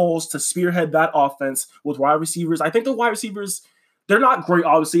of Nick Foles to spearhead that offense with wide receivers. I think the wide receivers, they're not great,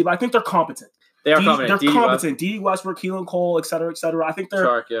 obviously, but I think they're competent. They are competent. They're competent. Dede Westbrook, Keelan Cole, et cetera, et cetera. I think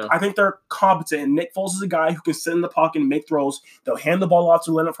they're competent. And Nick Foles is a guy who can sit in the pocket and make throws. They'll hand the ball off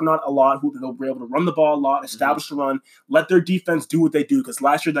to Leonard Fournette a lot. They'll be able to run the ball a lot, establish the run, let their defense do what they do. Because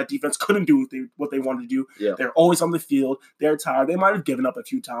last year that defense couldn't do what they wanted to do. Yeah. They're always on the field. They're tired. They might have given up a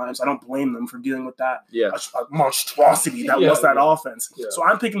few times. I don't blame them for dealing with that a monstrosity that was that offense. Yeah. So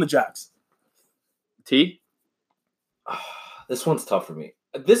I'm picking the Jags. T? This one's tough for me.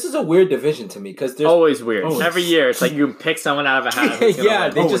 This is a weird division to me because there's always weird. Every year, it's like you pick someone out of a hat.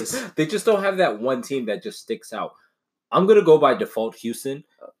 They just don't have that one team that just sticks out. I'm gonna go by default Houston,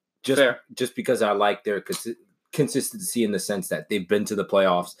 just because I like their consistency in the sense that they've been to the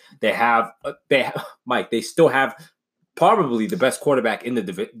playoffs. Mike. They still have probably the best quarterback in the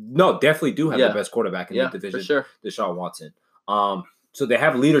division. No, definitely do have the best quarterback in the division. For sure. Deshaun Watson. So they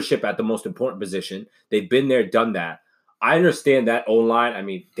have leadership at the most important position. They've been there, done that. I understand that O-line. I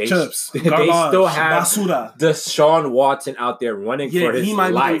mean, they still have Deshaun Watson out there running for his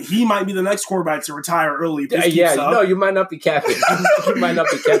life. He might be the next quarterback to retire early. No, you might not be capping. You might not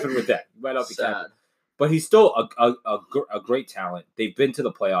be capping with that. You might not be capping. But he's still a great talent. They've been to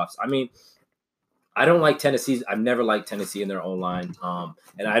the playoffs. I mean, I don't like Tennessee. I've never liked Tennessee in their own line.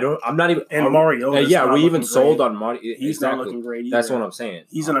 And I'm not even. And Mario. We even sold on Mario. He's not looking great either. That's what I'm saying.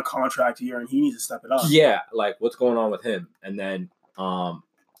 He's in a contract year and he needs to step it up. Yeah, like what's going on with him? And then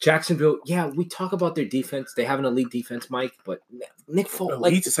Jacksonville. Yeah, we talk about their defense. They have an elite defense, Mike. But Nick Foles,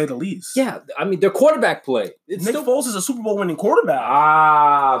 elite to say the least. Yeah, I mean their quarterback play. Nick Foles is a Super Bowl winning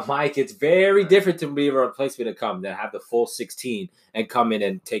quarterback. Mike, it's very different to be a replacement to come than have the full 16 and come in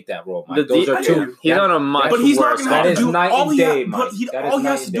and take that role. Mike. Those are two. He's on a much but he's not going to have to do all he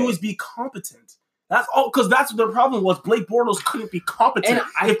has to do is be competent. That's all, because that's what their problem was. Blake Bortles couldn't be competent.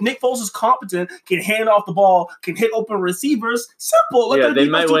 If Nick Foles is competent, can hand off the ball, can hit open receivers, simple. They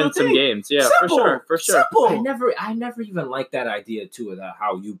might win some games. Yeah, simple, for sure. Simple. I never even liked that idea too, of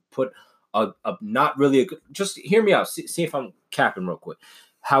how you put a not really just hear me out. See if I'm capping real quick.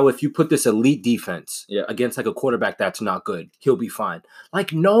 How if you put this elite defense against like a quarterback that's not good, he'll be fine.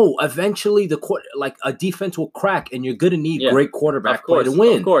 Like no, eventually a defense will crack, and you're gonna need great quarterback play to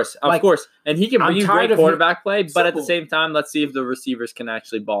win. Of course, and he can bring you great quarterback play, but at the same time, let's see if the receivers can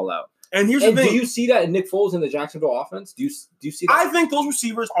actually ball out. And here's the thing: do you see that in Nick Foles in the Jacksonville offense? Do you see that? I think those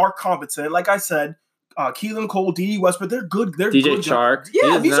receivers are competent. Like I said. Keelan Cole, Dede Westbrook, they're good. They're DJ good Chark.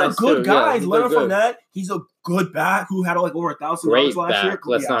 Yeah, these are good guys. Leonard Fournette, he's a good back who had over 1,000 yards last year.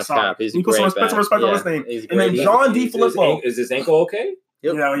 Let's not cap. He's a great back. Put some respect on his name. And then John D. Filippo. Is his ankle okay?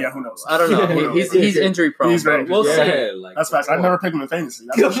 Yep. Yeah, who knows? I don't know. He's injury prone. He's very we'll see. That's facts. I've never picked him in fantasy.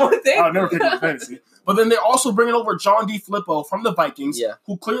 I've never picked him in fantasy. But then they're also bringing over John D. Filippo from the Vikings,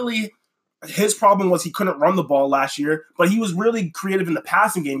 who clearly his problem was he couldn't run the ball last year, but he was really creative in the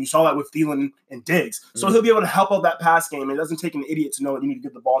passing game. You saw that with Thielen and Diggs. So he'll be able to help out that pass game. It doesn't take an idiot to know that you need to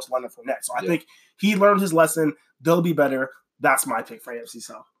get the ball to Leonard Fournette. So I think he learned his lesson. They'll be better. That's my pick for AFC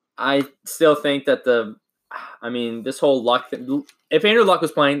South. I still think that this whole luck thing, if Andrew Luck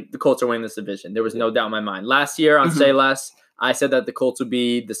was playing, the Colts are winning this division. There was no doubt in my mind. Last year on Say Less, I said that the Colts would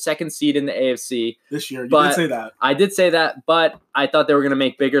be the second seed in the AFC. This year, you did say that. I did say that, but I thought they were going to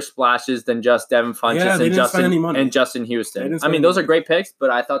make bigger splashes than just Devin Funchess and Justin Houston. Those are great picks,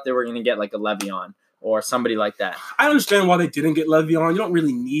 but I thought they were going to get like a Le'Veon or somebody like that. I understand why they didn't get Le'Veon. You don't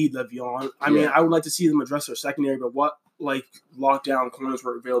really need Le'Veon. I mean, I would like to see them address their secondary, but what lockdown corners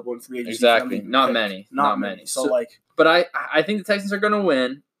were available in free agency? Exactly. Not many. So but I think the Texans are going to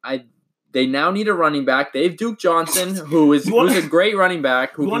win. They now need a running back. They have Duke Johnson, who's a great running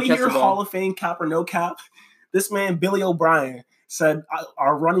back. Who You want to hear Hall of Fame cap or no cap? This man, Billy O'Brien, said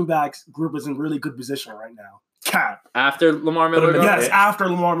our running backs group is in really good position right now. Cap. After Lamar Miller? Yes, after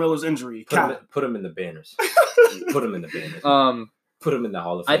Lamar Miller's injury. Put him in the banners. Put him in the banners. Put him in the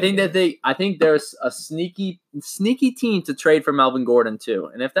Hall of Fame. I think there's a sneaky team to trade for Melvin Gordon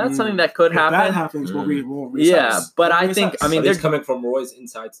too, and if that's something that could happen, if that happens, we'll reassess. Yeah, but I think they're coming from Roy's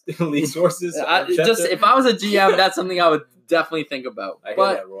inside league sources. If I was a GM, that's something I would definitely think about. I hear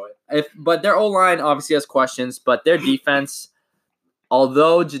that, Roy. But their O-line obviously has questions, but their defense,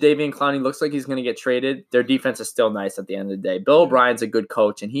 although Jadeveon Clowney looks like he's going to get traded, their defense is still nice at the end of the day. Bill O'Brien's a good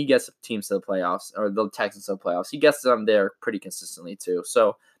coach, and he gets teams to the playoffs, or the Texans to the playoffs. He gets them there pretty consistently, too.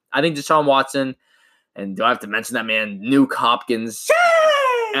 So I think Deshaun Watson, and do I have to mention that man, Nuke Hopkins?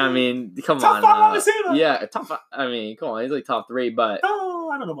 Yay! I mean, come top on. 5 wide receiver. Yeah, top 5. I mean, come on. He's like top 3, but...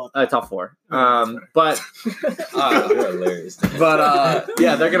 I don't know about that. Top 4. But you're hilarious. But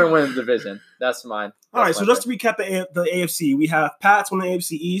yeah, they're gonna win the division. That's mine. All right, so just to recap the AFC, we have Pats win the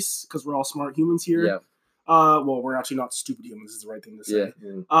AFC East because we're all smart humans here. Yeah. Well, we're actually not stupid humans. Is the right thing to say.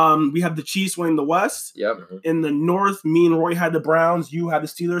 Yeah. We have the Chiefs winning the West. Yep. In the North, me and Roy had the Browns. You had the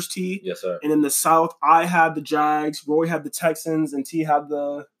Steelers. T. Yes, sir. And in the South, I had the Jags. Roy had the Texans, and T had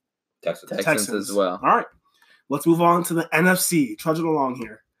the Texans as well. All right, let's move on to the NFC. Trudging along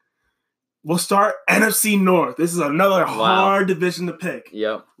here. We'll start NFC North. This is another hard division to pick.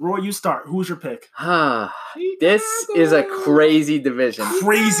 Yep. Roy, you start. Who's your pick? This is a crazy division.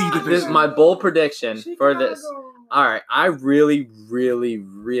 Crazy division. This is my bold prediction for this. All right. I really, really,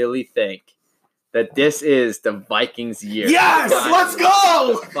 really think that this is the Vikings' year. Yes! Finally. Let's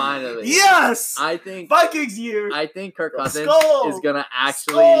go! Finally. Yes! I think Vikings year. I think Kirk Cousins is going to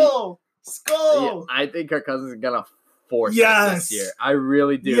actually... Skull! I think Kirk Cousins is going to force it yes. this year. I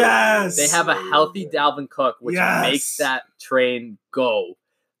really do. Yes. They have a healthy Dalvin Cook, which makes that train go.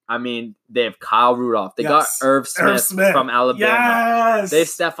 I mean, they have Kyle Rudolph. They got Irv Smith from Alabama. Yes. They have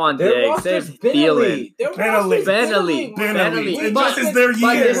Stephon Diggs. They have Thielen. Bentley. This is their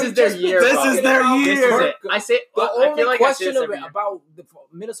year. This is their year. This is their year. I say the only question about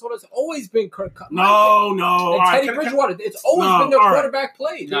Minnesota's always been Kirk Cousins. No. And Teddy Bridgewater. It's always been their quarterback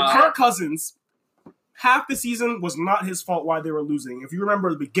play. Kirk Cousins. Half the season was not his fault why they were losing. If you remember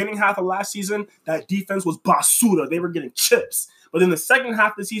the beginning half of last season, that defense was basura. They were getting chips. But in the second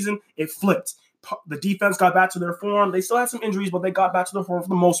half of the season, it flipped. The defense got back to their form. They still had some injuries, but they got back to their form for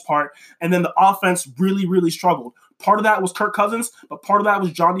the most part. And then the offense really, really struggled. Part of that was Kirk Cousins, but part of that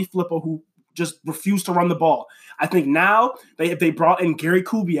was Johnny Filippo, who just refused to run the ball. I think now they brought in Gary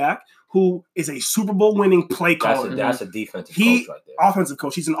Kubiak, who is a Super Bowl winning play caller. That's a defensive coach right there. Offensive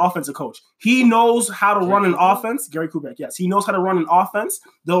coach. He's an offensive coach. He knows how to run an offense. Gary Kubiak, yes. He knows how to run an offense.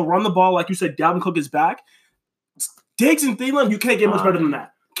 They'll run the ball. Like you said, Dalvin Cook is back. Diggs and Thielen, you can't get much better than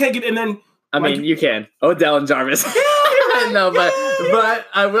that. Can't get, and then... I mean, you can. Odell and Jarvis. No, but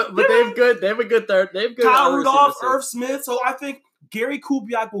they have good. They have a good third. They have good. Kyle Rudolph, Irv Smith. So I think Gary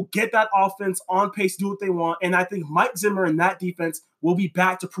Kubiak will get that offense on pace, do what they want, and I think Mike Zimmer and that defense will be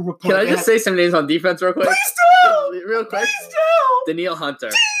back to prove a point. Can I just say some names on defense real quick? Please do. Real quick. Please do. Danielle Hunter,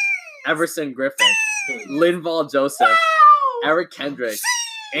 Everson Griffin, Linval Joseph, Eric Kendrick,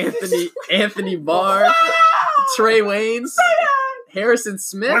 Anthony Barr, Trey Waynes. Harrison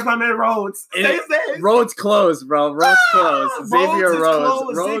Smith. Where's my man Rhodes? Rhodes closed, bro. Rhodes closed. Xavier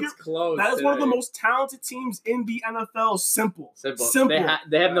Rhodes. Rhodes closed. That is one of the most talented teams in the NFL. Simple. Simple. They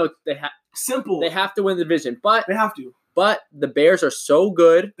have to win the division, but they have to. But the Bears are so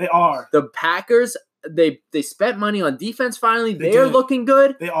good. They are. The Packers. They spent money on defense finally. They're looking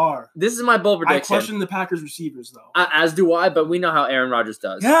good. They are. This is my bold prediction. I question the Packers receivers, though. As do I, but we know how Aaron Rodgers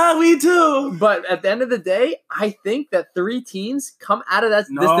does. Yeah, we do. But at the end of the day, I think that 3 teams come out of this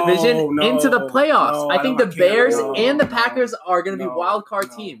division into the playoffs. I think the Bears and the Packers are going to be wild card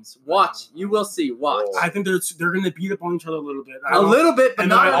teams. Watch. You will see. Watch. I think they're going to beat up on each other a little bit. But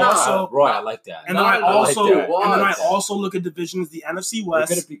not enough. Roy, I like that. And then I also look at divisions, the NFC West.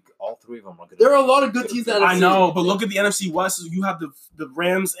 They're going to be all 3 of them. There are a lot of good teams that I know, but look at the NFC West. You have the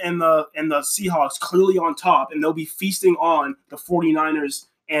Rams and the Seahawks clearly on top, and they'll be feasting on the 49ers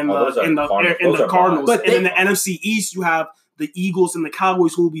and the Cardinals. But in the NFC East, you have the Eagles and the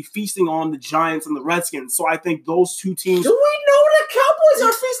Cowboys, who will be feasting on the Giants and the Redskins. So I think those 2 teams. Do we know the Cowboys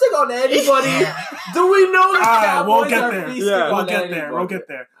are feasting on anybody? Do we know the Cowboys are feasting on anybody? We'll get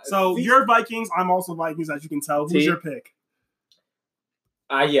there. So you're Vikings. I'm also Vikings, as you can tell. Who's your pick?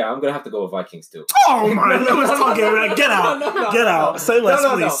 Yeah, I'm gonna have to go with Vikings too. Oh my! Let's talk it. Get out! Get out! Say less,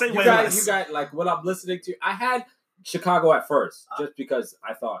 please. Say way less. You guys, like what I'm listening to. I had Chicago at first, just because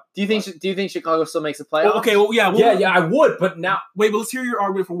I thought. Do you think Chicago still makes a playoff? Well, okay, well, yeah. Yeah, I would, but now Wait, but let's hear your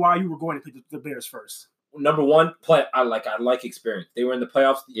argument for why you were going to pick the Bears first. number one, I like experience. They were in the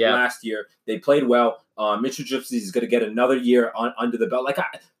playoffs last year. They played well. Mitchell Trubisky is going to get another year under the belt.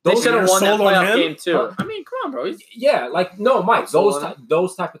 They should have won that playoff game too. Huh? I mean, come on, bro. Mike.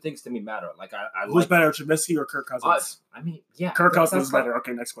 Those type of things to me matter. Who's better, Trubisky or Kirk Cousins? Kirk Cousins is better.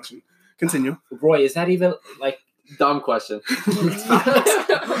 Okay, next question. Continue. Roy, is that even dumb question?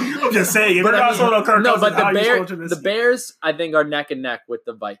 I'm just saying. But the Bears, I think, are neck and neck with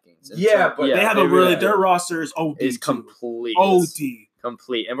the Vikings. They have their roster is OD. Is complete.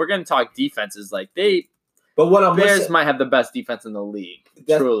 Complete. And we're going to talk defenses. Bears might have the best defense in the league.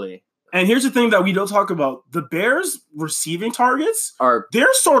 Truly. And here's the thing that we don't talk about. The Bears' receiving targets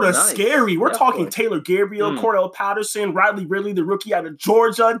they're sort of scary. We're talking Taylor Gabriel, Cordell Patterson, Riley Ridley, the rookie out of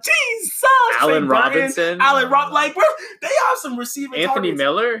Georgia. Jesus! Allen Robinson. They have some receiving Anthony targets.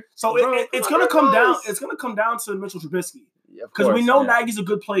 Miller. So it's going to come down. It's going to come down to Mitchell Trubisky. Because we know Nagy's a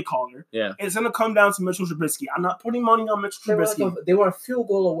good play caller. Yeah. It's going to come down to Mitchell Trubisky. I'm not putting money on Mitchell Trubisky. They were a field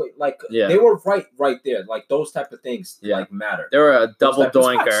goal away. They were right there. Those type of things matter. They were a double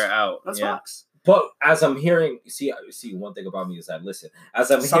doinker out. That's facts. But as I'm hearing, see, one thing about me is I listen. As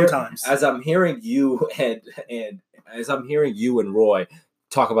I'm hearing you and as I'm hearing you and Roy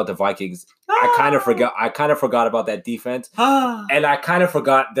talk about the Vikings, I kind of forgot about that defense, and I kind of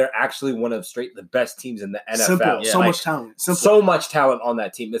forgot they're actually one of the best teams in the NFL. Simple. So much talent. So much talent on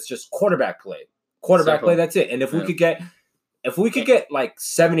that team. It's just quarterback play. Play. That's it. And if we could get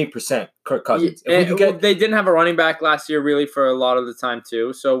 70% Kirk Cousins, they didn't have a running back last year really for a lot of the time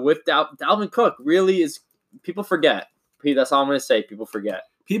too. So with Dalvin Cook, really is people forget. That's all I'm going to say. People forget.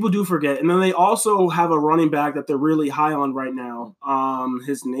 People do forget. And then they also have a running back that they're really high on right now.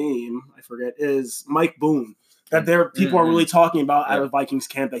 His name, I forget, is Mike Boone. That people are really talking about out of Vikings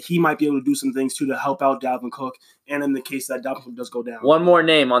camp that he might be able to do some things too to help out Dalvin Cook. And in the case that Dalvin Cook does go down. One more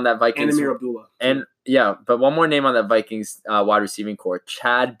name on that Vikings. And Amir Abdullah. But one more name on that Vikings wide receiving core,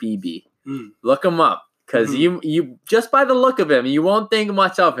 Chad Beebe. Look him up. Because you just by the look of him, you won't think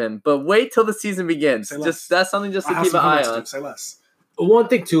much of him. But wait till the season begins. That's something just to keep an eye on. Say less. One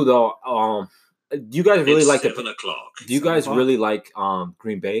thing too, though, do you guys really like 7 o'clock? Do you guys really like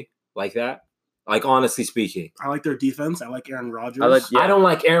Green Bay like that? Honestly speaking, I like their defense. I like Aaron Rodgers. I don't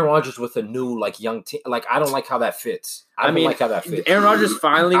like Aaron Rodgers with a new young team. I don't like how that fits. I don't like how that fits. Aaron Rodgers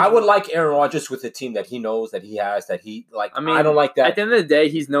finally. I would like Aaron Rodgers with a team that he knows that he has that he like. I don't like that. At the end of the day,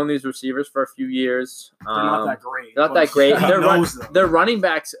 he's known these receivers for a few years. They're not that great. Their running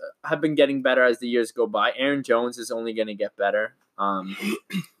backs have been getting better as the years go by. Aaron Jones is only going to get better.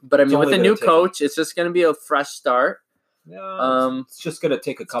 But with a new coach, it's just going to be a fresh start. Yeah, it's just gonna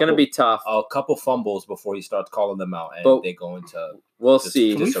take a couple. It's gonna be tough. A couple fumbles before he starts calling them out, and they go into. We'll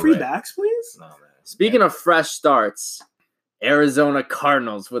see. Can we free backs, please? No, man. Speaking of fresh starts, Arizona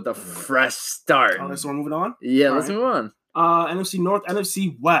Cardinals with a fresh start. So we're moving on. Yeah, let's move on. NFC North,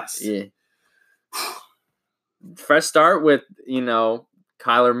 NFC West. Yeah. Fresh start with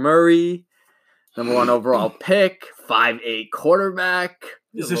Kyler Murray, number 1 overall pick, 5'8" quarterback.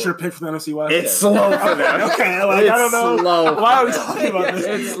 Is this your pick for the NFC West? It's slow for them. Okay, I don't know. Slow. Why are we talking about this?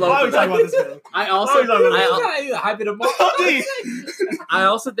 It's slow. Why are we talking about this? I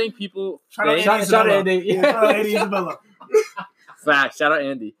also think people. Shout out Andy. Andy Isabella. Fact. Shout out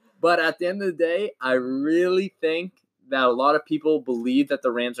Andy. But at the end of the day, I really think that a lot of people believe that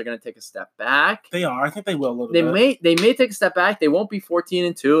the Rams are going to take a step back. They are. I think they will a little bit. They may take a step back. They won't be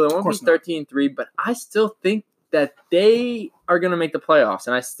 14-2. They won't be 13-3. But I still think that they are going to make the playoffs,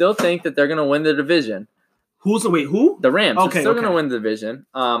 and I still think that they're going to win the division. Who? The Rams. Okay, are still going to win the division.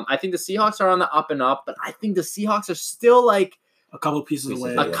 I think the Seahawks are on the up and up, but I think the Seahawks are still a couple pieces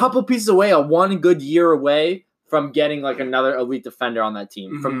away. A couple pieces away, a one good year away from getting another elite defender on that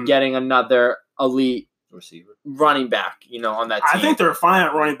team, from getting another elite receiver, running back, on that team. I think they're fine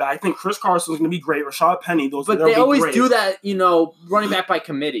at running back. I think Chris Carson's going to be great. Rashad Penny, but they always do that, running back by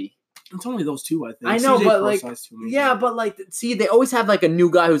committee. It's only those two, I think. I know, but they always have a new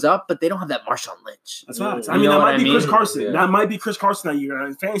guy who's up, but they don't have that Marshawn Lynch. That's right. That might be Chris Carson. Yeah. That might be Chris Carson that year.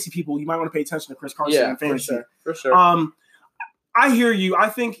 And fantasy people, you might want to pay attention to Chris Carson in fantasy. For sure. I hear you. I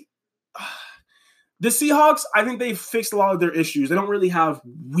think the Seahawks, I think they've fixed a lot of their issues. They don't really have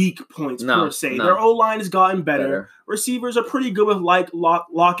weak points per se. Their O-line has gotten better. Receivers are pretty good with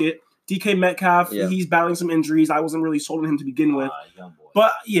Lockett. DK Metcalf, he's battling some injuries. I wasn't really sold on him to begin with. Young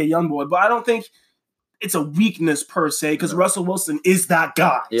boy. But I don't think it's a weakness per se because Russell Wilson is that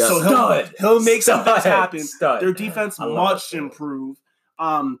guy. Yeah. So he'll make some things happen. Their defense much improved.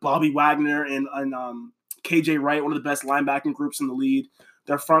 Bobby Wagner and KJ Wright, one of the best linebacking groups in the league.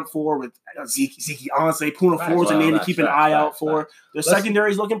 Their front four with Zeke Ansah, Puna Ford's a name to keep an eye out for. Their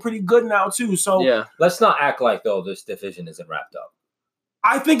secondary is looking pretty good now too. So yeah, let's not act like though this division isn't wrapped up.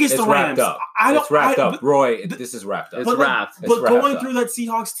 I think it's the Rams. It's wrapped up, Roy. This is wrapped up. It's wrapped. But going through that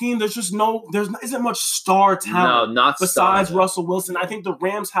Seahawks team, there isn't much star talent. No, not besides star. Russell Wilson. I think the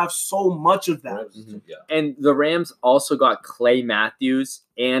Rams have so much of that. Mm-hmm. Yeah. And the Rams also got Clay Matthews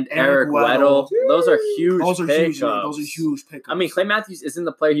and Eric Weddle. Those are huge. Those are huge pickups. I mean, Clay Matthews isn't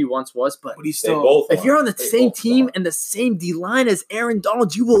the player he once was, but he's still. If you're on the same team and the same D line as Aaron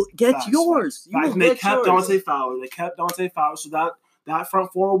Donald, you will get yours. They kept Dante Fowler. So that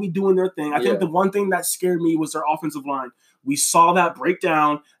front four will be doing their thing. I think the one thing that scared me was their offensive line. We saw that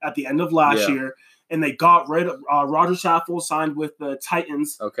breakdown at the end of last year, and they got rid of Roger Saffold signed with the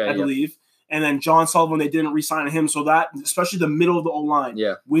Titans, I believe. And then John Sullivan, they didn't re-sign him. So that, especially the middle of the O-line,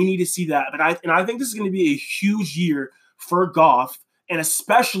 we need to see that. But I think this is going to be a huge year for Goff and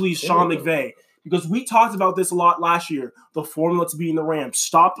especially Sean McVay. Because we talked about this a lot last year, the formula to beating the Rams.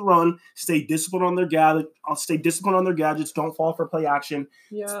 Stop the run, stay disciplined on their gadgets, don't fall for play action,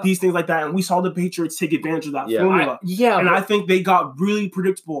 these things like that. And we saw the Patriots take advantage of that formula. I think they got really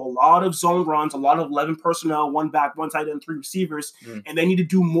predictable. A lot of zone runs, a lot of 11 personnel, one back, one tight end, 3 receivers. And they need to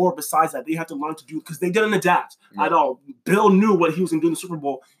do more besides that. They have to learn to do because they didn't adapt at all. Bill knew what he was going to do in the Super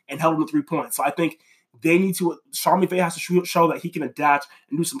Bowl and held them to 3 points. So I think they need to. Sean McVay has to show that he can adapt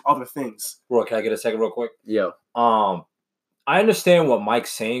and do some other things. Roy, can I get a second real quick? Yeah. I understand what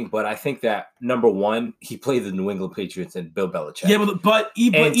Mike's saying, but I think that number one, he played the New England Patriots and Bill Belichick. Yeah, but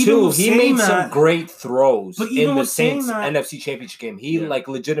and two, he made some great throws in the Saints that, NFC Championship game. He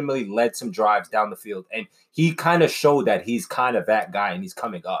legitimately led some drives down the field, and he kind of showed that he's kind of that guy, and he's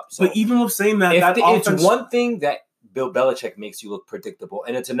coming up. So but even with saying that, it's one thing that Bill Belichick makes you look predictable,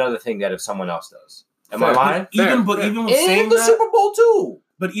 and it's another thing that if someone else does. Am I lying? Even with saying the that, Super Bowl too.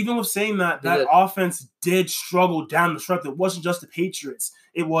 But even with saying that, that offense did struggle down the stretch. It wasn't just the Patriots.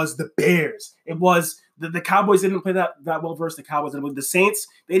 It was the Bears. It was the Cowboys didn't play that well versus the Cowboys. The Saints,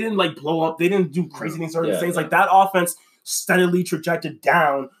 they didn't blow up. They didn't do crazy things versus the Saints. Like that offense steadily trajected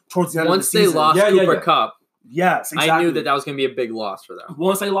down towards the end of the season. Once they lost Cooper Kupp. Yes, exactly. I knew that was going to be a big loss for them.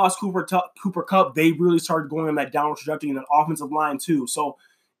 Once they lost Cooper Kupp, they really started going on that downward trajectory in that offensive line too. So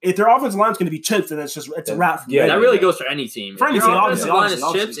if their offensive line is going to be chips, then it's a wrap. Yeah, that really goes for any team. For any team, obviously, line is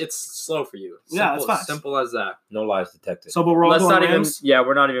chips. It's slow for you. It's fast. Simple as that. No lies detected. So, but we're all going Rams.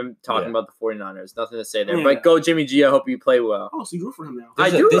 We're not even talking about the 49ers. Nothing to say there. But go Jimmy G. I hope you play well. Oh, so you root for him now? I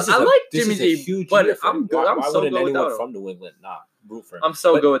like Jimmy G. But I'm so good without him. From New England, root for him. I'm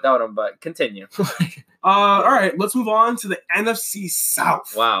so good without him. But continue. All right, let's move on to the NFC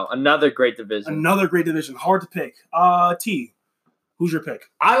South. Wow, another great division. Hard to pick. T. Who's your pick?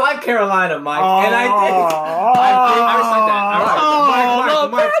 I like Carolina, Mike, and I respect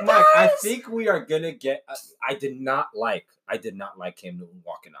that. Mike. I think we are gonna get. I did not like Cam Newton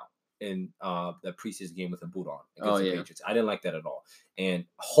walking out in the preseason game with a boot on against the Patriots. I didn't like that at all. And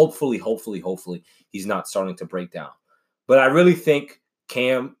hopefully, he's not starting to break down. But I really think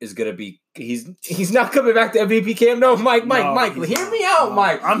Cam is gonna be. He's not coming back to MVP Cam. No, Mike, hear me out,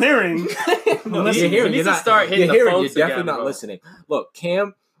 Mike. I'm hearing. You're hearing. You're definitely not listening. Look,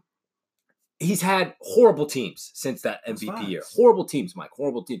 Cam, he's had horrible teams since that MVP year. Horrible teams, Mike.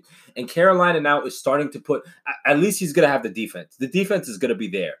 Horrible teams. And Carolina now is starting to put. At least he's going to have the defense. The defense is going to be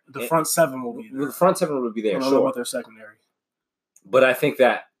there. The front seven will be there. The front seven will be there. I don't know about their secondary. But I think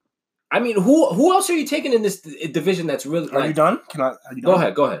that. I mean, who else are you taking in this division that's really... Are you done? Are you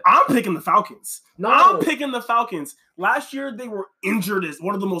done? Go ahead. I'm picking the Falcons. No. I'm picking the Falcons. Last year, they were injured as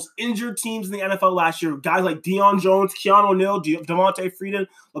one of the most injured teams in the NFL last year. Guys like Deion Jones, Keanu O'Neal, Devontae Freeman,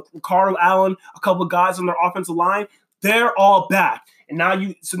 Ricardo Allen, a couple of guys on their offensive line, they're all back. And now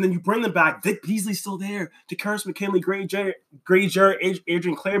then you bring them back. Vic Beasley's still there. DeCarson McKinley, Grady Jarrett,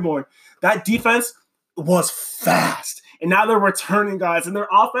 Adrian Claiborne. That defense was fast. And now they're returning guys. And their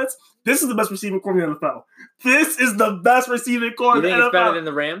offense... This is the best receiving core in the NFL. This is the best receiving core in the NFL. You think it's better than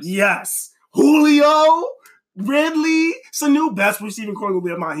the Rams? Yes. Julio, Ridley, Sanu, best receiving core in the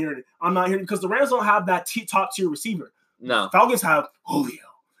league. I'm not hearing it because the Rams don't have that top tier receiver. No. Falcons have Julio.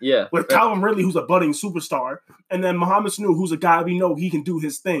 Yeah. With Calvin Ridley, who's a budding superstar, and then Mohamed Sanu, who's a guy we know he can do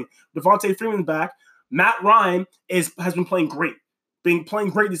his thing. Devontae Freeman's back. Matt Ryan has been playing great.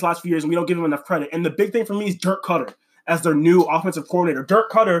 These last few years, and we don't give him enough credit. And the big thing for me is Dirk Cutter as their new offensive coordinator. Dirk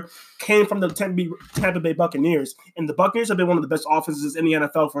Cutter came from the Tampa Bay Buccaneers, and the Buccaneers have been one of the best offenses in the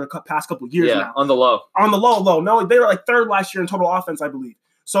NFL for the past couple of years now. On the low. No, they were like third last year in total offense, I believe.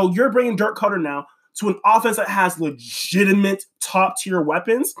 So you're bringing Dirk Cutter now to an offense that has legitimate top-tier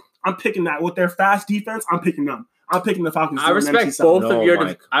weapons. I'm picking that with their fast defense. I'm picking them. I'm picking the Falcons. I to win respect NFC South. both of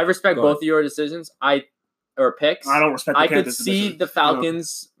your. I respect Go both ahead. of your decisions. Or picks. I don't respect. The I could Panthers see decision. the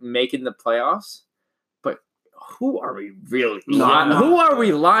Falcons making the playoffs, but who are we really? No, I'm not. Who are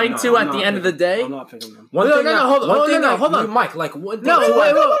we lying No, to I'm at the not end of the picking- day? I'm not picking them. One No, thing no, I- no, hold on, one hold thing on, I- hold on. Mike. Like one thing. No, I-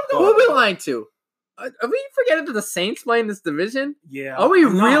 wait. Go Who are we ahead. lying to? Are we forgetting that the Saints play in this division? Yeah. Are we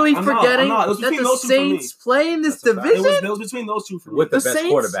I'm not. really I'm not. forgetting I'm not. It was that between the those two for me. Saints play in this That's a fact. division? It was between those two for me. With the The best Saints?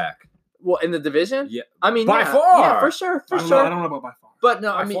 quarterback. Well, in the division? Yeah. I mean, By yeah, far. yeah, for sure, I don't know about by far. But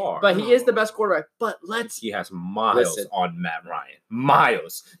no, By I mean, far. but he is the best quarterback. But let's He has miles Listen. on Matt Ryan.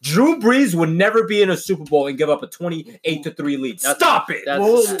 Miles. Drew Brees would never be in a Super Bowl and give up a 28-3 lead. That's- Stop it.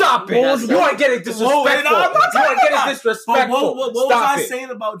 that's- Stop it. that's- You are getting disrespectful. and I'm not You are talking getting about- But disrespectful. what was Stop I it. saying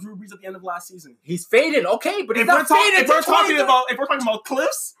about Drew Brees at the end of last season? He's faded, okay, but he's If we're, not faded. if we're talking about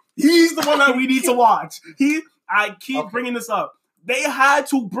cliffs, he's the one that we need to watch. I keep bringing this up. They had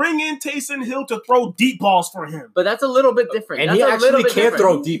to bring in Taysom Hill to throw deep balls for him. But that's a little bit different. and That's he a little actually bit can't different.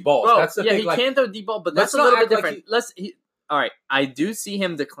 throw deep balls. Bro, That's the yeah, thing. he Like, can throw deep ball, but let's that's a not little bit act like different. All right, I do see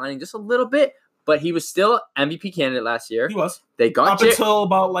him declining just a little bit, but he was still MVP candidate last year. He was. They got Up until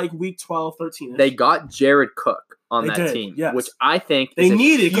about like week 12, 13. they got Jared Cook on They that did, team, yes. which I think They is a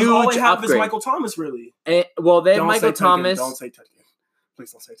needed because all huge they have is upgrade. Michael Thomas, really. And, well, they have Don't Michael say Tekken. Thomas. Don't say Tekken.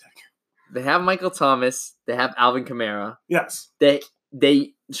 Please don't say Tekken. They have Michael Thomas. They have Alvin Kamara. Yes,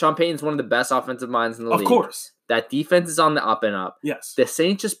 Sean Payton's one of the best offensive minds in the of league. course. That defense is on the up and up. Yes. The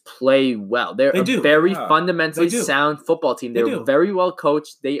Saints just play well. They're They a do. very Yeah. fundamentally They do. sound football team. They They're do. very well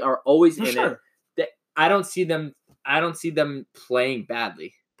coached. They are always For in sure. it. I don't see them playing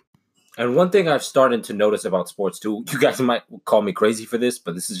badly. And one thing I've started to notice about sports too, you guys might call me crazy for this,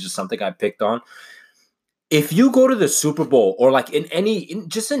 but this is just something I picked on. If you go to the Super Bowl or like in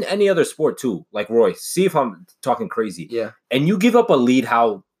any other sport too, like Roy, see if I'm talking crazy. Yeah. And you give up a lead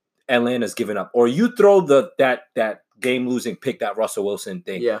how Atlanta's given up, or you throw that game losing pick, that Russell Wilson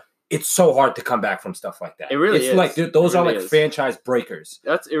thing. Yeah. It's so hard to come back from stuff like that. It really it's is. like those It are really like is. franchise breakers.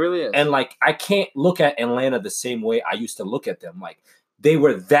 It really is. And like I can't look at Atlanta the same way I used to look at them. Like they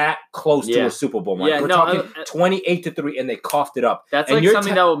were that close to Yeah. a Super Bowl. Like, Yeah, we're no, talking I- 28-3, and they coughed it up. That's and like you're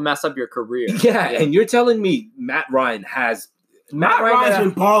something te- that will mess up your career. Yeah, and you're telling me Matt Ryan has Matt Ryan's been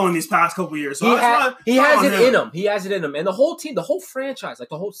balling these past couple years. So he that's not- has not it on in him. He has it in him, and the whole team, the whole franchise, like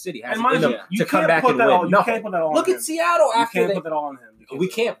the whole city, has And it mind in you, them you to come can't back put and that win. all. You No, can't put that all look on at him. Seattle You after can't they. put that all on him. You can't We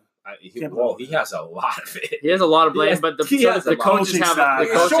put that can't. on him. He has a lot of it. He has a lot of blame, Yes, but he has the a lot. coaches Coaching have staff. the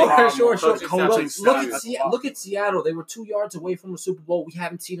Yeah, coaching, Sure. coaching Coaching staff. Look staff. at look at Seattle. They were 2 yards away from the Super Bowl. We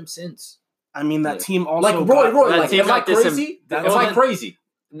haven't seen them since. I mean, that Yeah. team also Like Roy, that like team am I got this crazy? that Am I wasn't- crazy?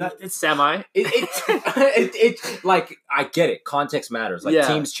 It's semi. It like I get it. Context matters. Like Yeah.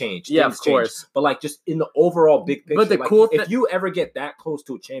 teams change. Yeah, things of course. change. But like just in the overall big picture. But the like, cool if thi- you ever get that close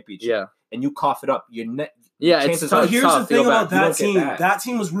to a championship Yeah. and you cough it up, you're Yeah, it's chances tough. are- But here's it's the tough. thing Feel about bad. You that don't get team. that. That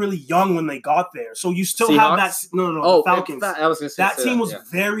team was really young when they got there. So you still Seahawks? have that. No, Oh, the Falcons. I was gonna say That team was yeah.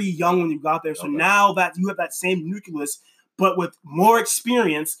 very young when you got there. So Okay. now that you have that same nucleus, but with more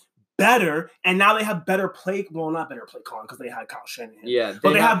experience, better, and now they have better play. Well, not better play calling because they had Kyle Shanahan. Yeah,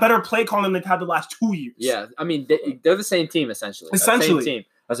 But they have better play calling than they've had the last 2 years. Yeah, I mean they're the same team essentially. Essentially. Same team.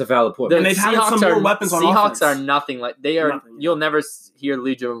 That's a valid point. The And they've had some more weapons on Seahawks offense. are nothing like they are. Nothing, yeah. You'll never hear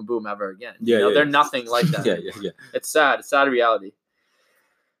Legion Boom ever again. Yeah, You know, yeah, they're yeah. nothing like that. yeah. It's sad. It's sad reality.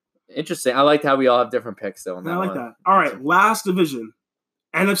 Interesting. I liked how we all have different picks though. On I that like one. that. All right, last division,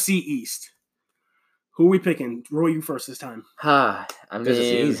 NFC East. Who are we picking? Roy, you first this time. I mean, This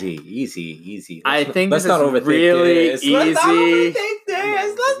is easy. I think let's this not is overthink really this. Let's not easy. overthink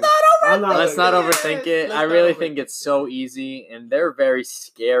this. Let's not I'm not- Let's not overthink it. Let's I not really overthink think it's so easy, and they're a very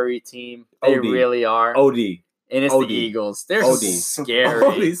scary team. They OD. really are. OD. And it's OD. the Eagles. They're OD. scary.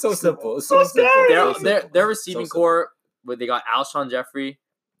 OD. It's so simple. It's so simple. Their receiving So core, where they got Alshon Jeffrey,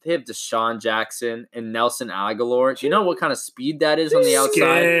 they have Deshaun Jackson and Nelson Aguilar. Do you know what kind of speed that is on the outside?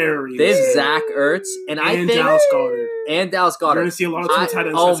 Scary. They have Zach Ertz, and I think Dallas Goddard. and Dallas You're Goddard. going to see a lot of I- two tight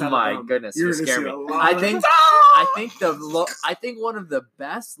ends. oh outside of my them. goodness, You're you gonna scare see me. a lot I of- think I think one of the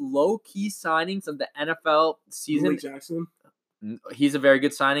best low key signings of the NFL season. Malik Jackson. He's a very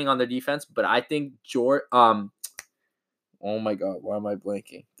good signing on their defense, but I think oh my god, why am I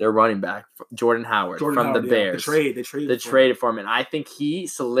blanking? Their running back, Jordan Howard from Howard, the yeah. Bears. They traded They traded for him, and I think he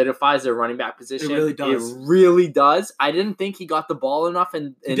solidifies their running back position. It really does. It really does. I didn't think he got the ball enough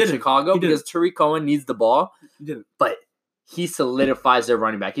in didn't. Chicago He didn't. because Tariq Cohen needs the ball, He didn't. but he solidifies their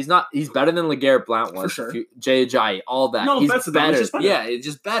running back. He's better than LeGarrette Blount was. For sure. Jay Ajayi, all that. No He's offense to them, better. it's just better. Yeah, it's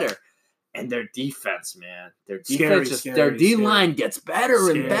just better. And their defense, man. Their Scary, defense scary, their D scary. line gets better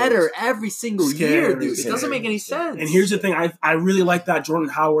Scary. and better every single Scary, year, dude. It scary. doesn't make any sense. And here's the thing, I really like that Jordan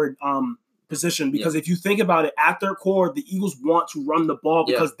Howard position because if you think about it, at their core, the Eagles want to run the ball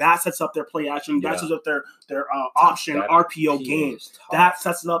because that sets up their play action, that sets up their option That RPO game. That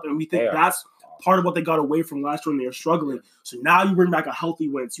sets it up, and we think that's part of what they got away from last year when they were struggling. So now you bring back a healthy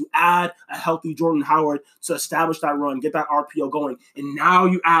Wentz. You add a healthy Jordan Howard to establish that run, get that RPO going. And now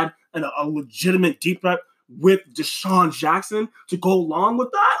you add a legitimate deep threat with Deshaun Jackson to go along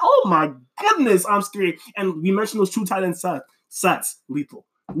with that. Oh, my goodness. I'm scared. And we mentioned those 2 tight end sets. Lethal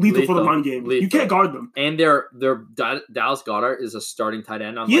for the run game. You can't guard them. And their Dallas Goedert is a starting tight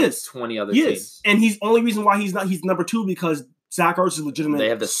end on 20 other teams. And he's only reason why he's number 2 because Zach Ertz is legitimate. They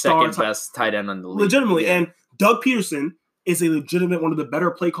have the second best tight end on the league. Legitimately. Yeah. And Doug Peterson is a legitimate one of the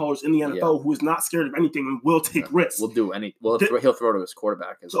better play callers in the NFL who is not scared of anything and will take risks. We'll do any. Well, he'll throw to his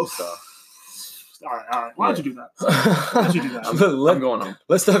quarterback as well. All right. Why'd you do that? Why'd you do that? I'm going home.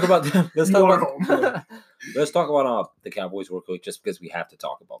 Let's talk about them. Let's talk about the Cowboys real quick, just because we have to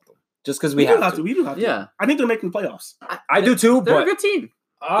talk about them. Just because we have to. We do have to. Yeah. I think they're making the playoffs. I do too. They're but a good team.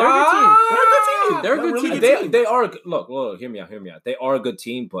 They're a good team. They are. Look. Hear me out. They are a good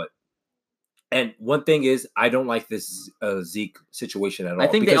team, but. And one thing is, I don't like this Zeke situation at all. I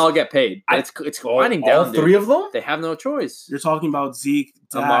think they all get paid. It's winding down. All 3 of them? They have no choice. You're talking about Zeke,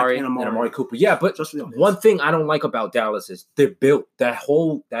 Dak, and Amari Cooper. Yeah, but one thing I don't like about Dallas is they're built. That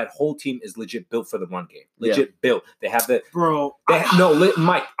whole team is legit built for the run game. Legit built. They have the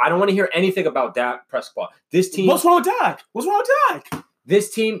Mike. I don't want to hear anything about Dak Prescott. This team. What's wrong with Dak?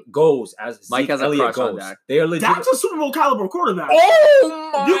 This team goes as Mike Zeke has Elliott goes. Dak. They are legit. Dak's a Super Bowl caliber quarterback.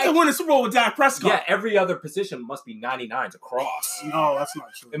 Oh my! You can win a Super Bowl with Dak Prescott. Yeah, every other position must be 99s across. No, that's not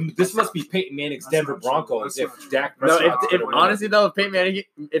true. And this must be Peyton Manning's Denver Broncos. If Dak No, Prescott. honestly though,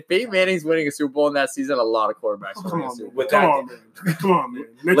 if Peyton Manning's winning a Super Bowl in that season, a lot of quarterbacks. Come on, man.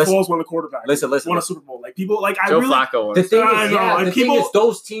 Nick Foles won the quarterback. Listen. Won a Super Bowl. Like people, like Joe Flacco. The thing is,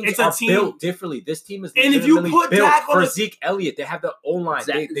 those teams are built differently. This team is and if you put built Dak for Zeke Elliott. They have the O-line.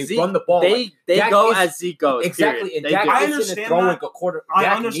 They run the ball. They go as Zeke goes. Exactly. And Dak isn't throwing a quarter.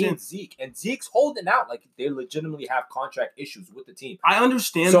 Dak needs Zeke. And Zeke's holding out. Like, they legitimately have contract issues with the team. I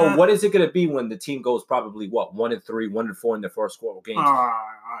understand So what is it going to be when the team goes probably, 1-3, 1-4 in their first 4 games?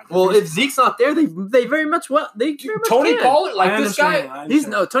 Well, if Zeke's not there, they very much Tony Pollard, this guy.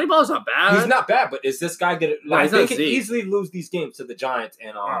 Tony Pollard's not bad. He's not bad, but is this guy going to... they can Zeke. Easily lose these games to the Giants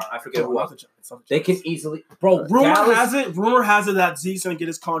and I forget who else. The They can easily... Bro, rumor has it that Zeke's going to get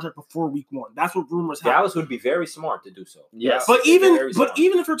his contract before week 1. That's what rumors have. Dallas would be very smart to do so. Yes. But even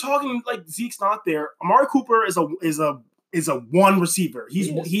if you're talking like Zeke's not there, Amari Cooper is a one receiver.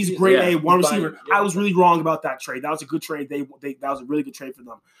 He's grade A one receiver. I was really wrong about that trade. That was a good trade. That was a really good trade for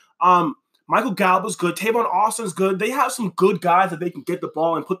them. Michael Gallup was good. Tavon Austin's good. They have some good guys that they can get the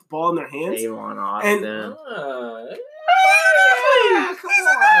ball and put the ball in their hands. Tavon Austin.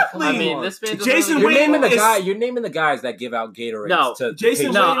 I mean, this man. Jason You're Witten naming the guys that give out Gatorades. No, to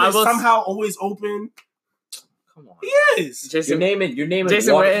Jason Witten is somehow always open. Come on. He is. You're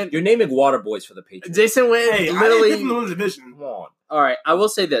naming water boys for the Patriots. Jason Witten, Hey, literally. I didn't pick the division. Come on. All right, I will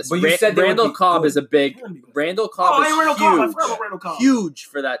say this. But you said Randall Cobb is a big. Randall Cobb is Randall Cobb. I forgot about Randall Cobb. huge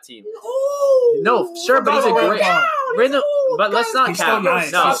for that team. Ooh. No, sure, but he's a great. Randall, but let's not He's cap. still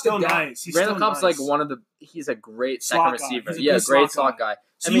nice. No, He's still nice. Randall Cobb's like one of the. He's a great second Slot guy. receiver. He's a Yeah, good great slot slot guy.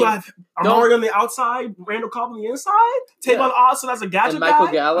 So you have Amari on the outside, Randall Cobb on the inside, Tavon Austin as a gadget And Michael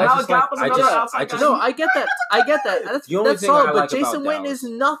guy, Gallup. Michael Gallup as another outside guy. No, I get that. That's The only that's thing I solid. like But Jason about Witten Dallas-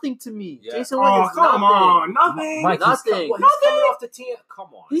 is nothing to me. Yeah. Jason Witten is come on, nothing. Mike, Nothing. He's coming off the team. Come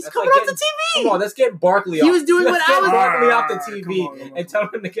on. He's That's coming like off the TV. Come on, let's get Barkley He off. was doing what Let's I get was- Barkley off the Come TV on. and tell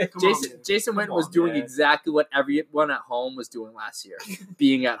him to get. Jason Witten was on, doing man. exactly what everyone at home was doing last year,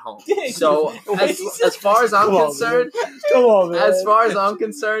 being at home. Yeah, So as far as I'm Come on, concerned, Come on, man. as far as I'm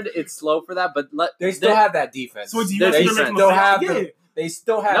concerned, it's slow for that. But They still have that defense. So do you They reckon they're making the still playoffs? have Yeah. They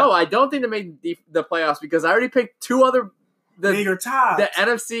still have. No, I don't think they make the playoffs because I already picked two other Yeah, you're tied. the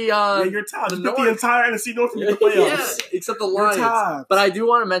NFC. Yeah, you're tied. the You picked North. the entire NFC North to make the Yeah, playoffs. except the You're Lions. tied. But I do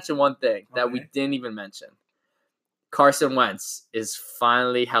want to mention one thing that we Okay. didn't even mention. Carson Wentz is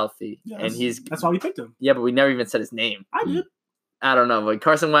finally healthy, Yes. and he's That's why we picked him. but we never even said his name. I did. I don't know, but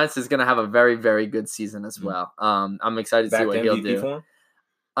Carson Wentz is going to have a very, very good season as well. I'm excited to see back what to he'll MVP do. for him?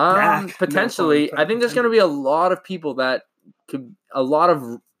 Dak. Potentially, No, I think there's going to be a lot of people that could, a lot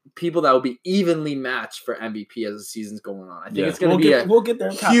of people that will be evenly matched for MVP as the season's going on. I think it's going to we'll get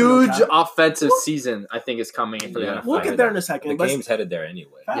there. huge offensive season. I think is coming for the NFL. We'll get there in a second. The game's headed there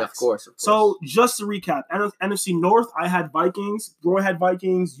anyway. Facts. Yeah, of course. So just to recap, NFC North, I had Vikings. Roy had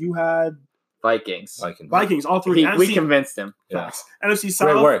Vikings. You had Vikings. All three. We convinced him. Facts. NFC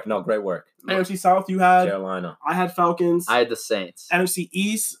South. Great work. NFC South, you had Carolina. I had Falcons. I had the Saints. NFC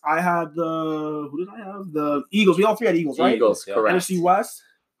East, I had who did I have? The Eagles. We all three had Eagles, right? Eagles, correct. NFC West.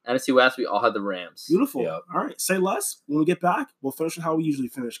 NFC West, we all had the Rams. Beautiful. Yep. All right. Say less. When we get back, we'll finish with how we usually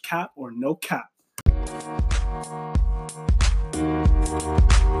finish. Cap or no cap.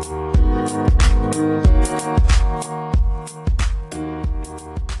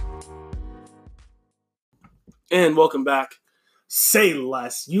 And welcome back. Say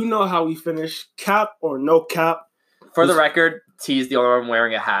less. You know how we finish. Cap or no cap. For the record, T is the only one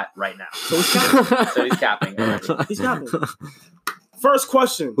wearing a hat right now. So he's capping. So he's capping. He's capping. First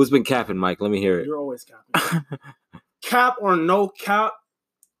question. Who's been capping, Mike? Let me hear it. You're always capping. Cap or no cap.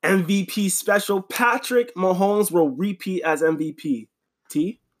 MVP special. Patrick Mahomes will repeat as MVP.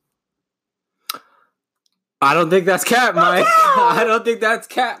 T? I don't think that's cap, Mike. I don't think that's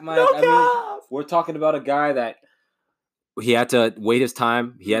cap, Mike. No I mean, cap. we're talking about a guy that he had to wait his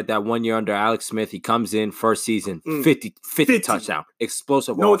time. He had that 1 year under Alex Smith. He comes in first season, 50 touchdown,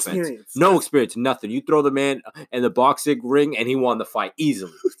 explosive No offense. experience. No experience, nothing. You throw the man in the boxing ring, and he won the fight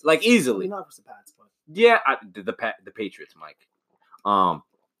easily. Like, easily. Not for the Pats, but Yeah, the Patriots, Mike. But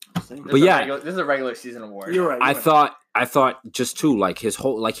This is a regular season award. you're right. I thought just too, like his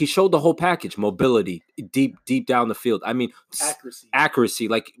whole, like he showed the whole package, mobility, deep down the field. I mean, accuracy.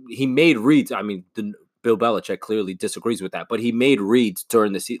 Like he made reads. I mean, Bill Belichick clearly disagrees with that, but he made reads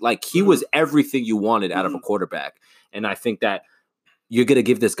during the season. Like he was everything you wanted out of a quarterback. And I think that you're gonna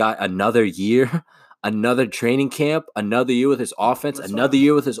give this guy another year, another training camp, another year with his offense, another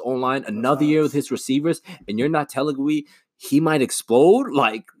year with his O-line, another year with his receivers, and you're not telling me he might explode?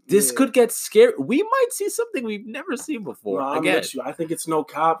 Like, this could get scary. We might see something we've never seen before. No, I'm with you. I think it's no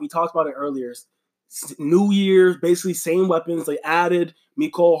cap. We talked about it earlier. New Year, basically same weapons. They added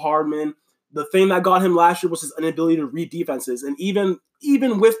Mecole Hardman. The thing that got him last year was his inability to read defenses. And even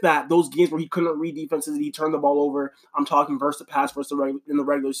with that, those games where he couldn't read defenses, he turned the ball over. I'm talking versus the pass, in the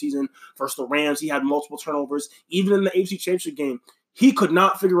regular season, versus the Rams. He had multiple turnovers. Even in the AFC Championship game, he could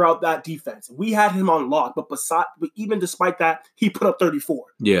not figure out that defense. We had him on lock, but even despite that, he put up 34.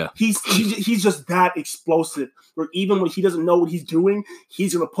 Yeah, he's just that explosive. Where even when he doesn't know what he's doing,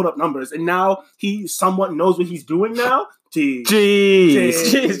 he's gonna put up numbers. And now he somewhat knows what he's doing now. Jeez.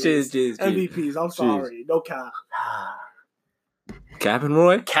 MVPs. I'm sorry, no cap. Cap and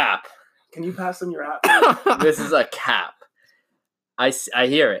Roy. Cap. Can you pass him your app? This is a cap. I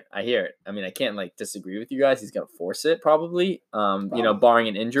hear it. I mean, I can't disagree with you guys. He's gonna force it probably. Barring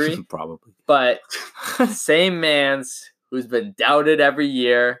an injury, probably. But same man's who's been doubted every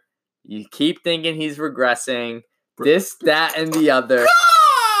year. You keep thinking he's regressing. This, that, and the other.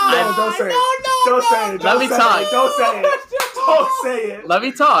 Don't say it. Don't say it. Let me talk. Don't say it. Don't say it. Let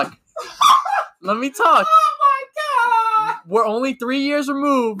me talk. Oh my God. We're only 3 years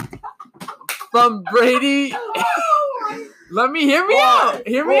removed from Brady. Let me hear me out.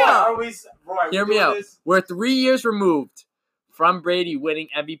 Hear me out. Hear me out. We're 3 years removed from Brady winning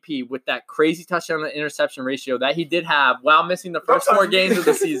MVP with that crazy touchdown to interception ratio that he did have while missing the first 4 games of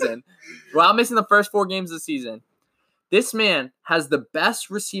the season. This man has the best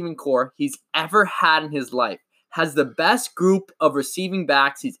receiving core he's ever had in his life. Has the best group of receiving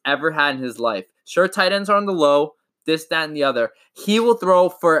backs he's ever had in his life. Sure, tight ends are on the low. This, that, and the other. He will throw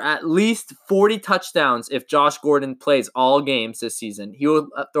for at least 40 touchdowns if Josh Gordon plays all games this season. He will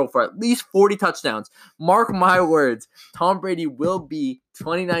throw for at least 40 touchdowns. Mark my words. Tom Brady will be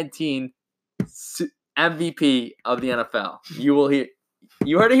 2019 MVP of the NFL.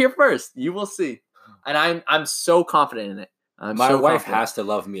 You heard it here first. You will see. And I'm so confident in it. My wife has to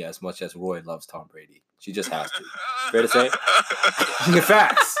love me as much as Roy loves Tom Brady. She just has to. Fair to say?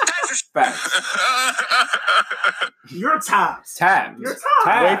 Facts. You're tabs. You're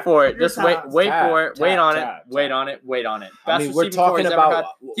tabs. Wait for it. Just wait for it. Wait on it. I mean, we're talking about.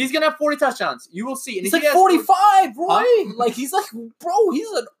 He's gonna have 40 touchdowns. You will see. And he's like 45, Roy. Huh? Like he's like, bro. He's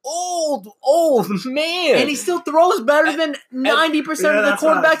an old man, and he still throws better than 90% of the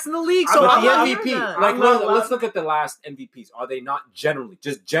quarterbacks in the league. So I'm the MVP. Like, let's look at the last MVPs. Are they not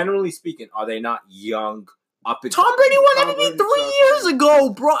generally speaking? Are they not young? Tom Brady won MVP 3 years ago,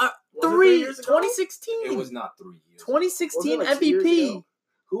 bro. 2016. It was not 3 years. 2016 MVP.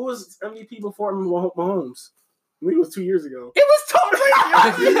 Who was MVP before Mahomes? I think it was 2 years ago. It was Tom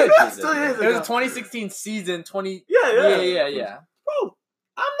Brady. It was 2 years ago. It was a 2016 season. Yeah. Bro,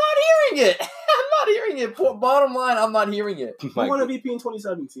 I'm not hearing it. I'm not hearing it. Bottom line, I'm not hearing it. Who won MVP in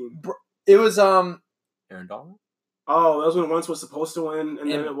 2017? It was Aaron Donald. Oh, that was when Wentz was supposed to win, and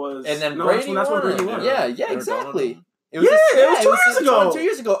then it was. And then no, Brady that's when won. Brady won. Yeah, Aaron exactly. Donald. It was it was 2 years ago. 2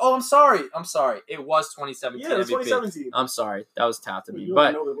 years ago. Oh, I'm sorry. It was 2017 Yeah, it was MVP. 2017. I'm sorry. That was tapped to me. You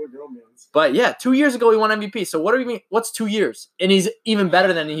But know that we're girl-mans. But yeah, 2 years ago he won MVP. So what do you mean? What's 2 years? And he's even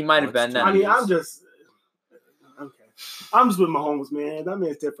better than he might have been then. I mean, I'm just with Mahomes, man. That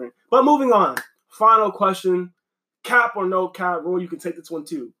man's different. But moving on. Final question: cap or no cap? Roy, you can take this one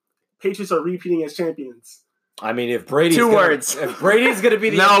too. Patriots are repeating as champions. I mean, if Brady's words. If Brady's gonna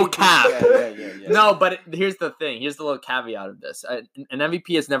be the No MVP, cap. Yeah. No, but here's the thing. Here's the little caveat of this. An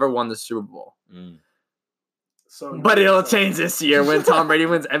MVP has never won the Super Bowl. So, But it'll change this year when Tom Brady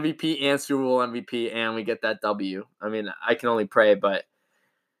wins MVP and Super Bowl MVP and we get that W. I mean, I can only pray, but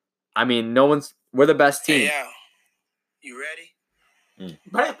I mean, we're the best team. Hey, you ready?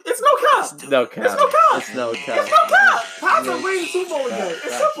 But it's no cap. No cap. It's no cap. It's no cap. It's no cap. Pats are winning the Super Bowl again.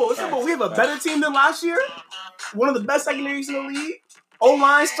 It's simple. It's simple. We have a better team than last year. One of the best secondaries in the league.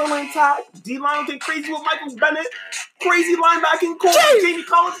 O-line still intact. D-line looking crazy with Michael Bennett. Crazy linebacking core. Jamie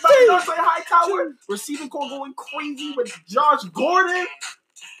Collins back there like Hightower. Receiving core going crazy with Josh Gordon.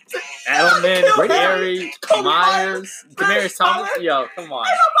 Edelman, Gary, Kobe Myers, Demaryius Thomas. Yo, come on.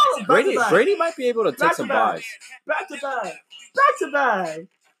 Brady might be able to take some buys. Back to back.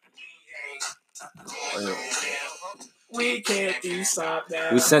 We can't be stopped now.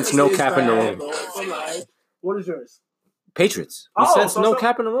 We sense no cap in the room. What is yours? Patriots. We Oh, sense so- no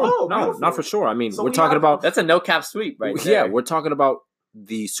cap in the room. oh, No, beautiful. not for sure. I mean, So we're we talking have- about That's a no cap sweep, right? yeah, there. we're talking about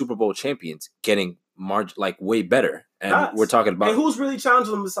the Super Bowl champions getting way better, and Yes. we're talking And about who's really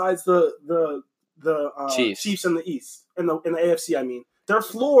challenging them besides the Chiefs. Chiefs in the East in the AFC? I mean, their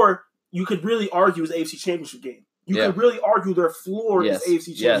floor you could really argue is AFC Championship game. You Yeah. could really argue their floor Yes. is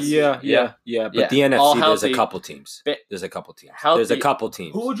AFC Yes. Championship. yeah. But Yeah. the NFC, All there's healthy. a couple teams. Fit- There's a couple teams. Healthy. There's a couple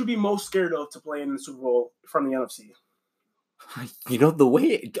teams. Who would you be most scared of to play in the Super Bowl from the NFC? You know, the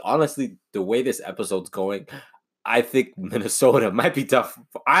way this episode's going, I think Minnesota might be tough.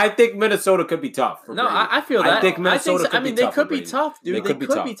 I think Minnesota could be tough. For No, Brady. I feel that. I think Minnesota I could mean, be they tough could for be Brady. tough, dude. They They could be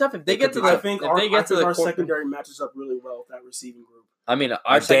could tough. be tough if They they get could to be the. I think if our, they get to the our quarter- secondary matches up really well with that receiving group. I mean,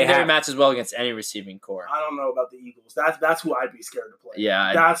 our They secondary have- matches well against any receiving core. I don't know about the Eagles. That's who I'd be scared to play.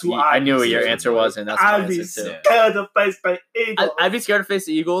 Yeah, That's who I I'd knew be what your scared answer to was, play. and that's my I'd be answer too. scared to face the Eagles. I'd be scared to face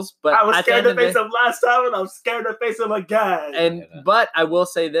the Eagles, but I was at the scared end to of the face day- them last time, and I'm scared to face them again. But I will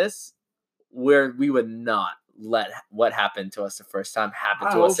say this: we would not let what happened to us the first time happen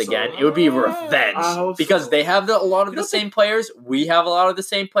I to us hope so. again. It would be revenge I hope because so. they have a lot of You the don't same players. We have a lot of the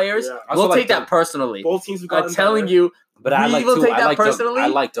same players. Yeah. I We'll also take like that personally. Both teams have gotten I'm telling better. you. But I We like will too. take I that like personally. Doug,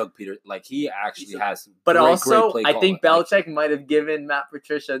 I like Doug Peter. Like he actually has. But great also, play I think calling. Belichick might have given Matt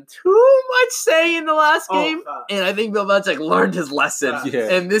Patricia too much say in the last Oh, game, facts. and I think Bill Belichick learned his lesson. Facts.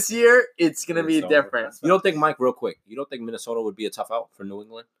 Yeah. And this year, it's gonna be So, different. You don't think, Mike, real quick? You don't think Minnesota would be a tough out for New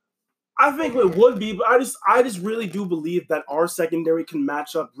England? I think it would be, but I just really do believe that our secondary can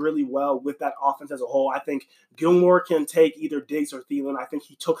match up really well with that offense as a whole. I think Gilmore can take either Diggs or Thielen. I think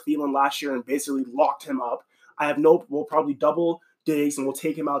he took Thielen last year and basically locked him up. We'll probably double Diggs and we'll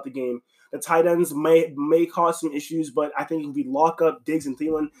take him out the game. The tight ends may cause some issues, but I think if we lock up Diggs and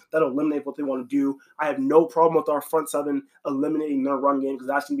Thielen, that'll eliminate what they want to do. I have no problem with our front seven eliminating their run game because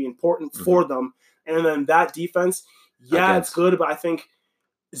that's going to be important for them. And then that defense, it's good, but I think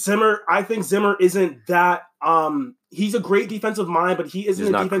Zimmer isn't that. He's a great defensive mind, but he isn't He's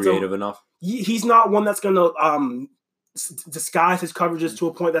a not defensive. creative enough. He's not one that's going to disguise his coverages to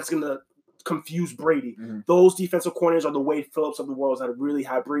a point that's going to confuse Brady. Mhm. Those defensive corners are the Wade Phillips of the world that really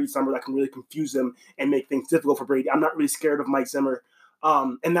have Brady's number that can really confuse them and make things difficult for Brady. I'm not really scared of Mike Zimmer.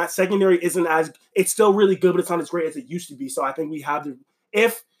 And that secondary it's still really good, but it's not as great as it used to be. So I think we have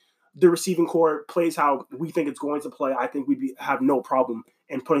if the receiving core plays how we think it's going to play, I think we'd have no problem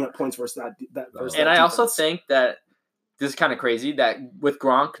in putting up points versus that. And I also think that this is kind of crazy that with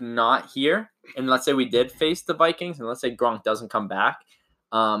Gronk not here, and let's say we did face the Vikings, and let's say Gronk doesn't come back,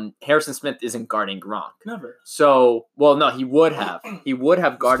 Harrison Smith isn't guarding Gronk. Never. So, well, no, he would have. He would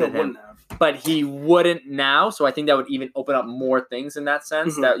have guarded Still him, wouldn't have. but he wouldn't now. So I think that would even open up more things in that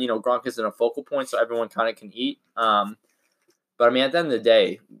sense. Mhm. That Gronk isn't a focal point, so everyone kind of can eat. But I mean, at the end of the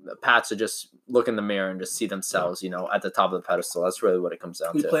day, the Pats are just look in the mirror and just see themselves, at the top of the pedestal. That's really what it comes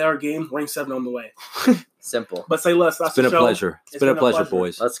down We to. play our game, rank 7 on the way. Simple. But say less. It's been a pleasure. It's been a pleasure,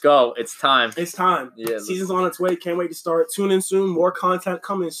 boys. Let's go. It's time. It's time. Yeah, Season's on its way. Can't wait to start. Tune in soon. More content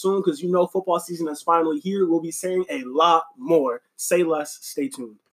coming soon because football season is finally here. We'll be saying a lot more. Say less. Stay tuned.